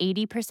 50 to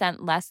 80%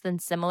 less than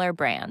similar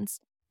brands.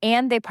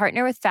 And they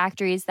partner with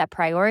factories that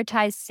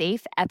prioritize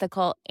safe,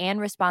 ethical, and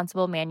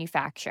responsible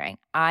manufacturing.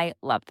 I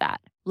love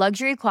that.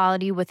 Luxury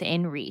quality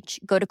within reach.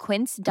 Go to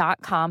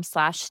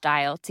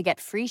quince.com/style to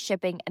get free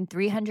shipping and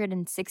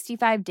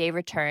 365-day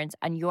returns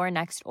on your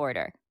next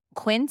order.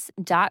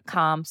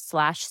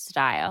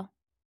 Quince.com/style.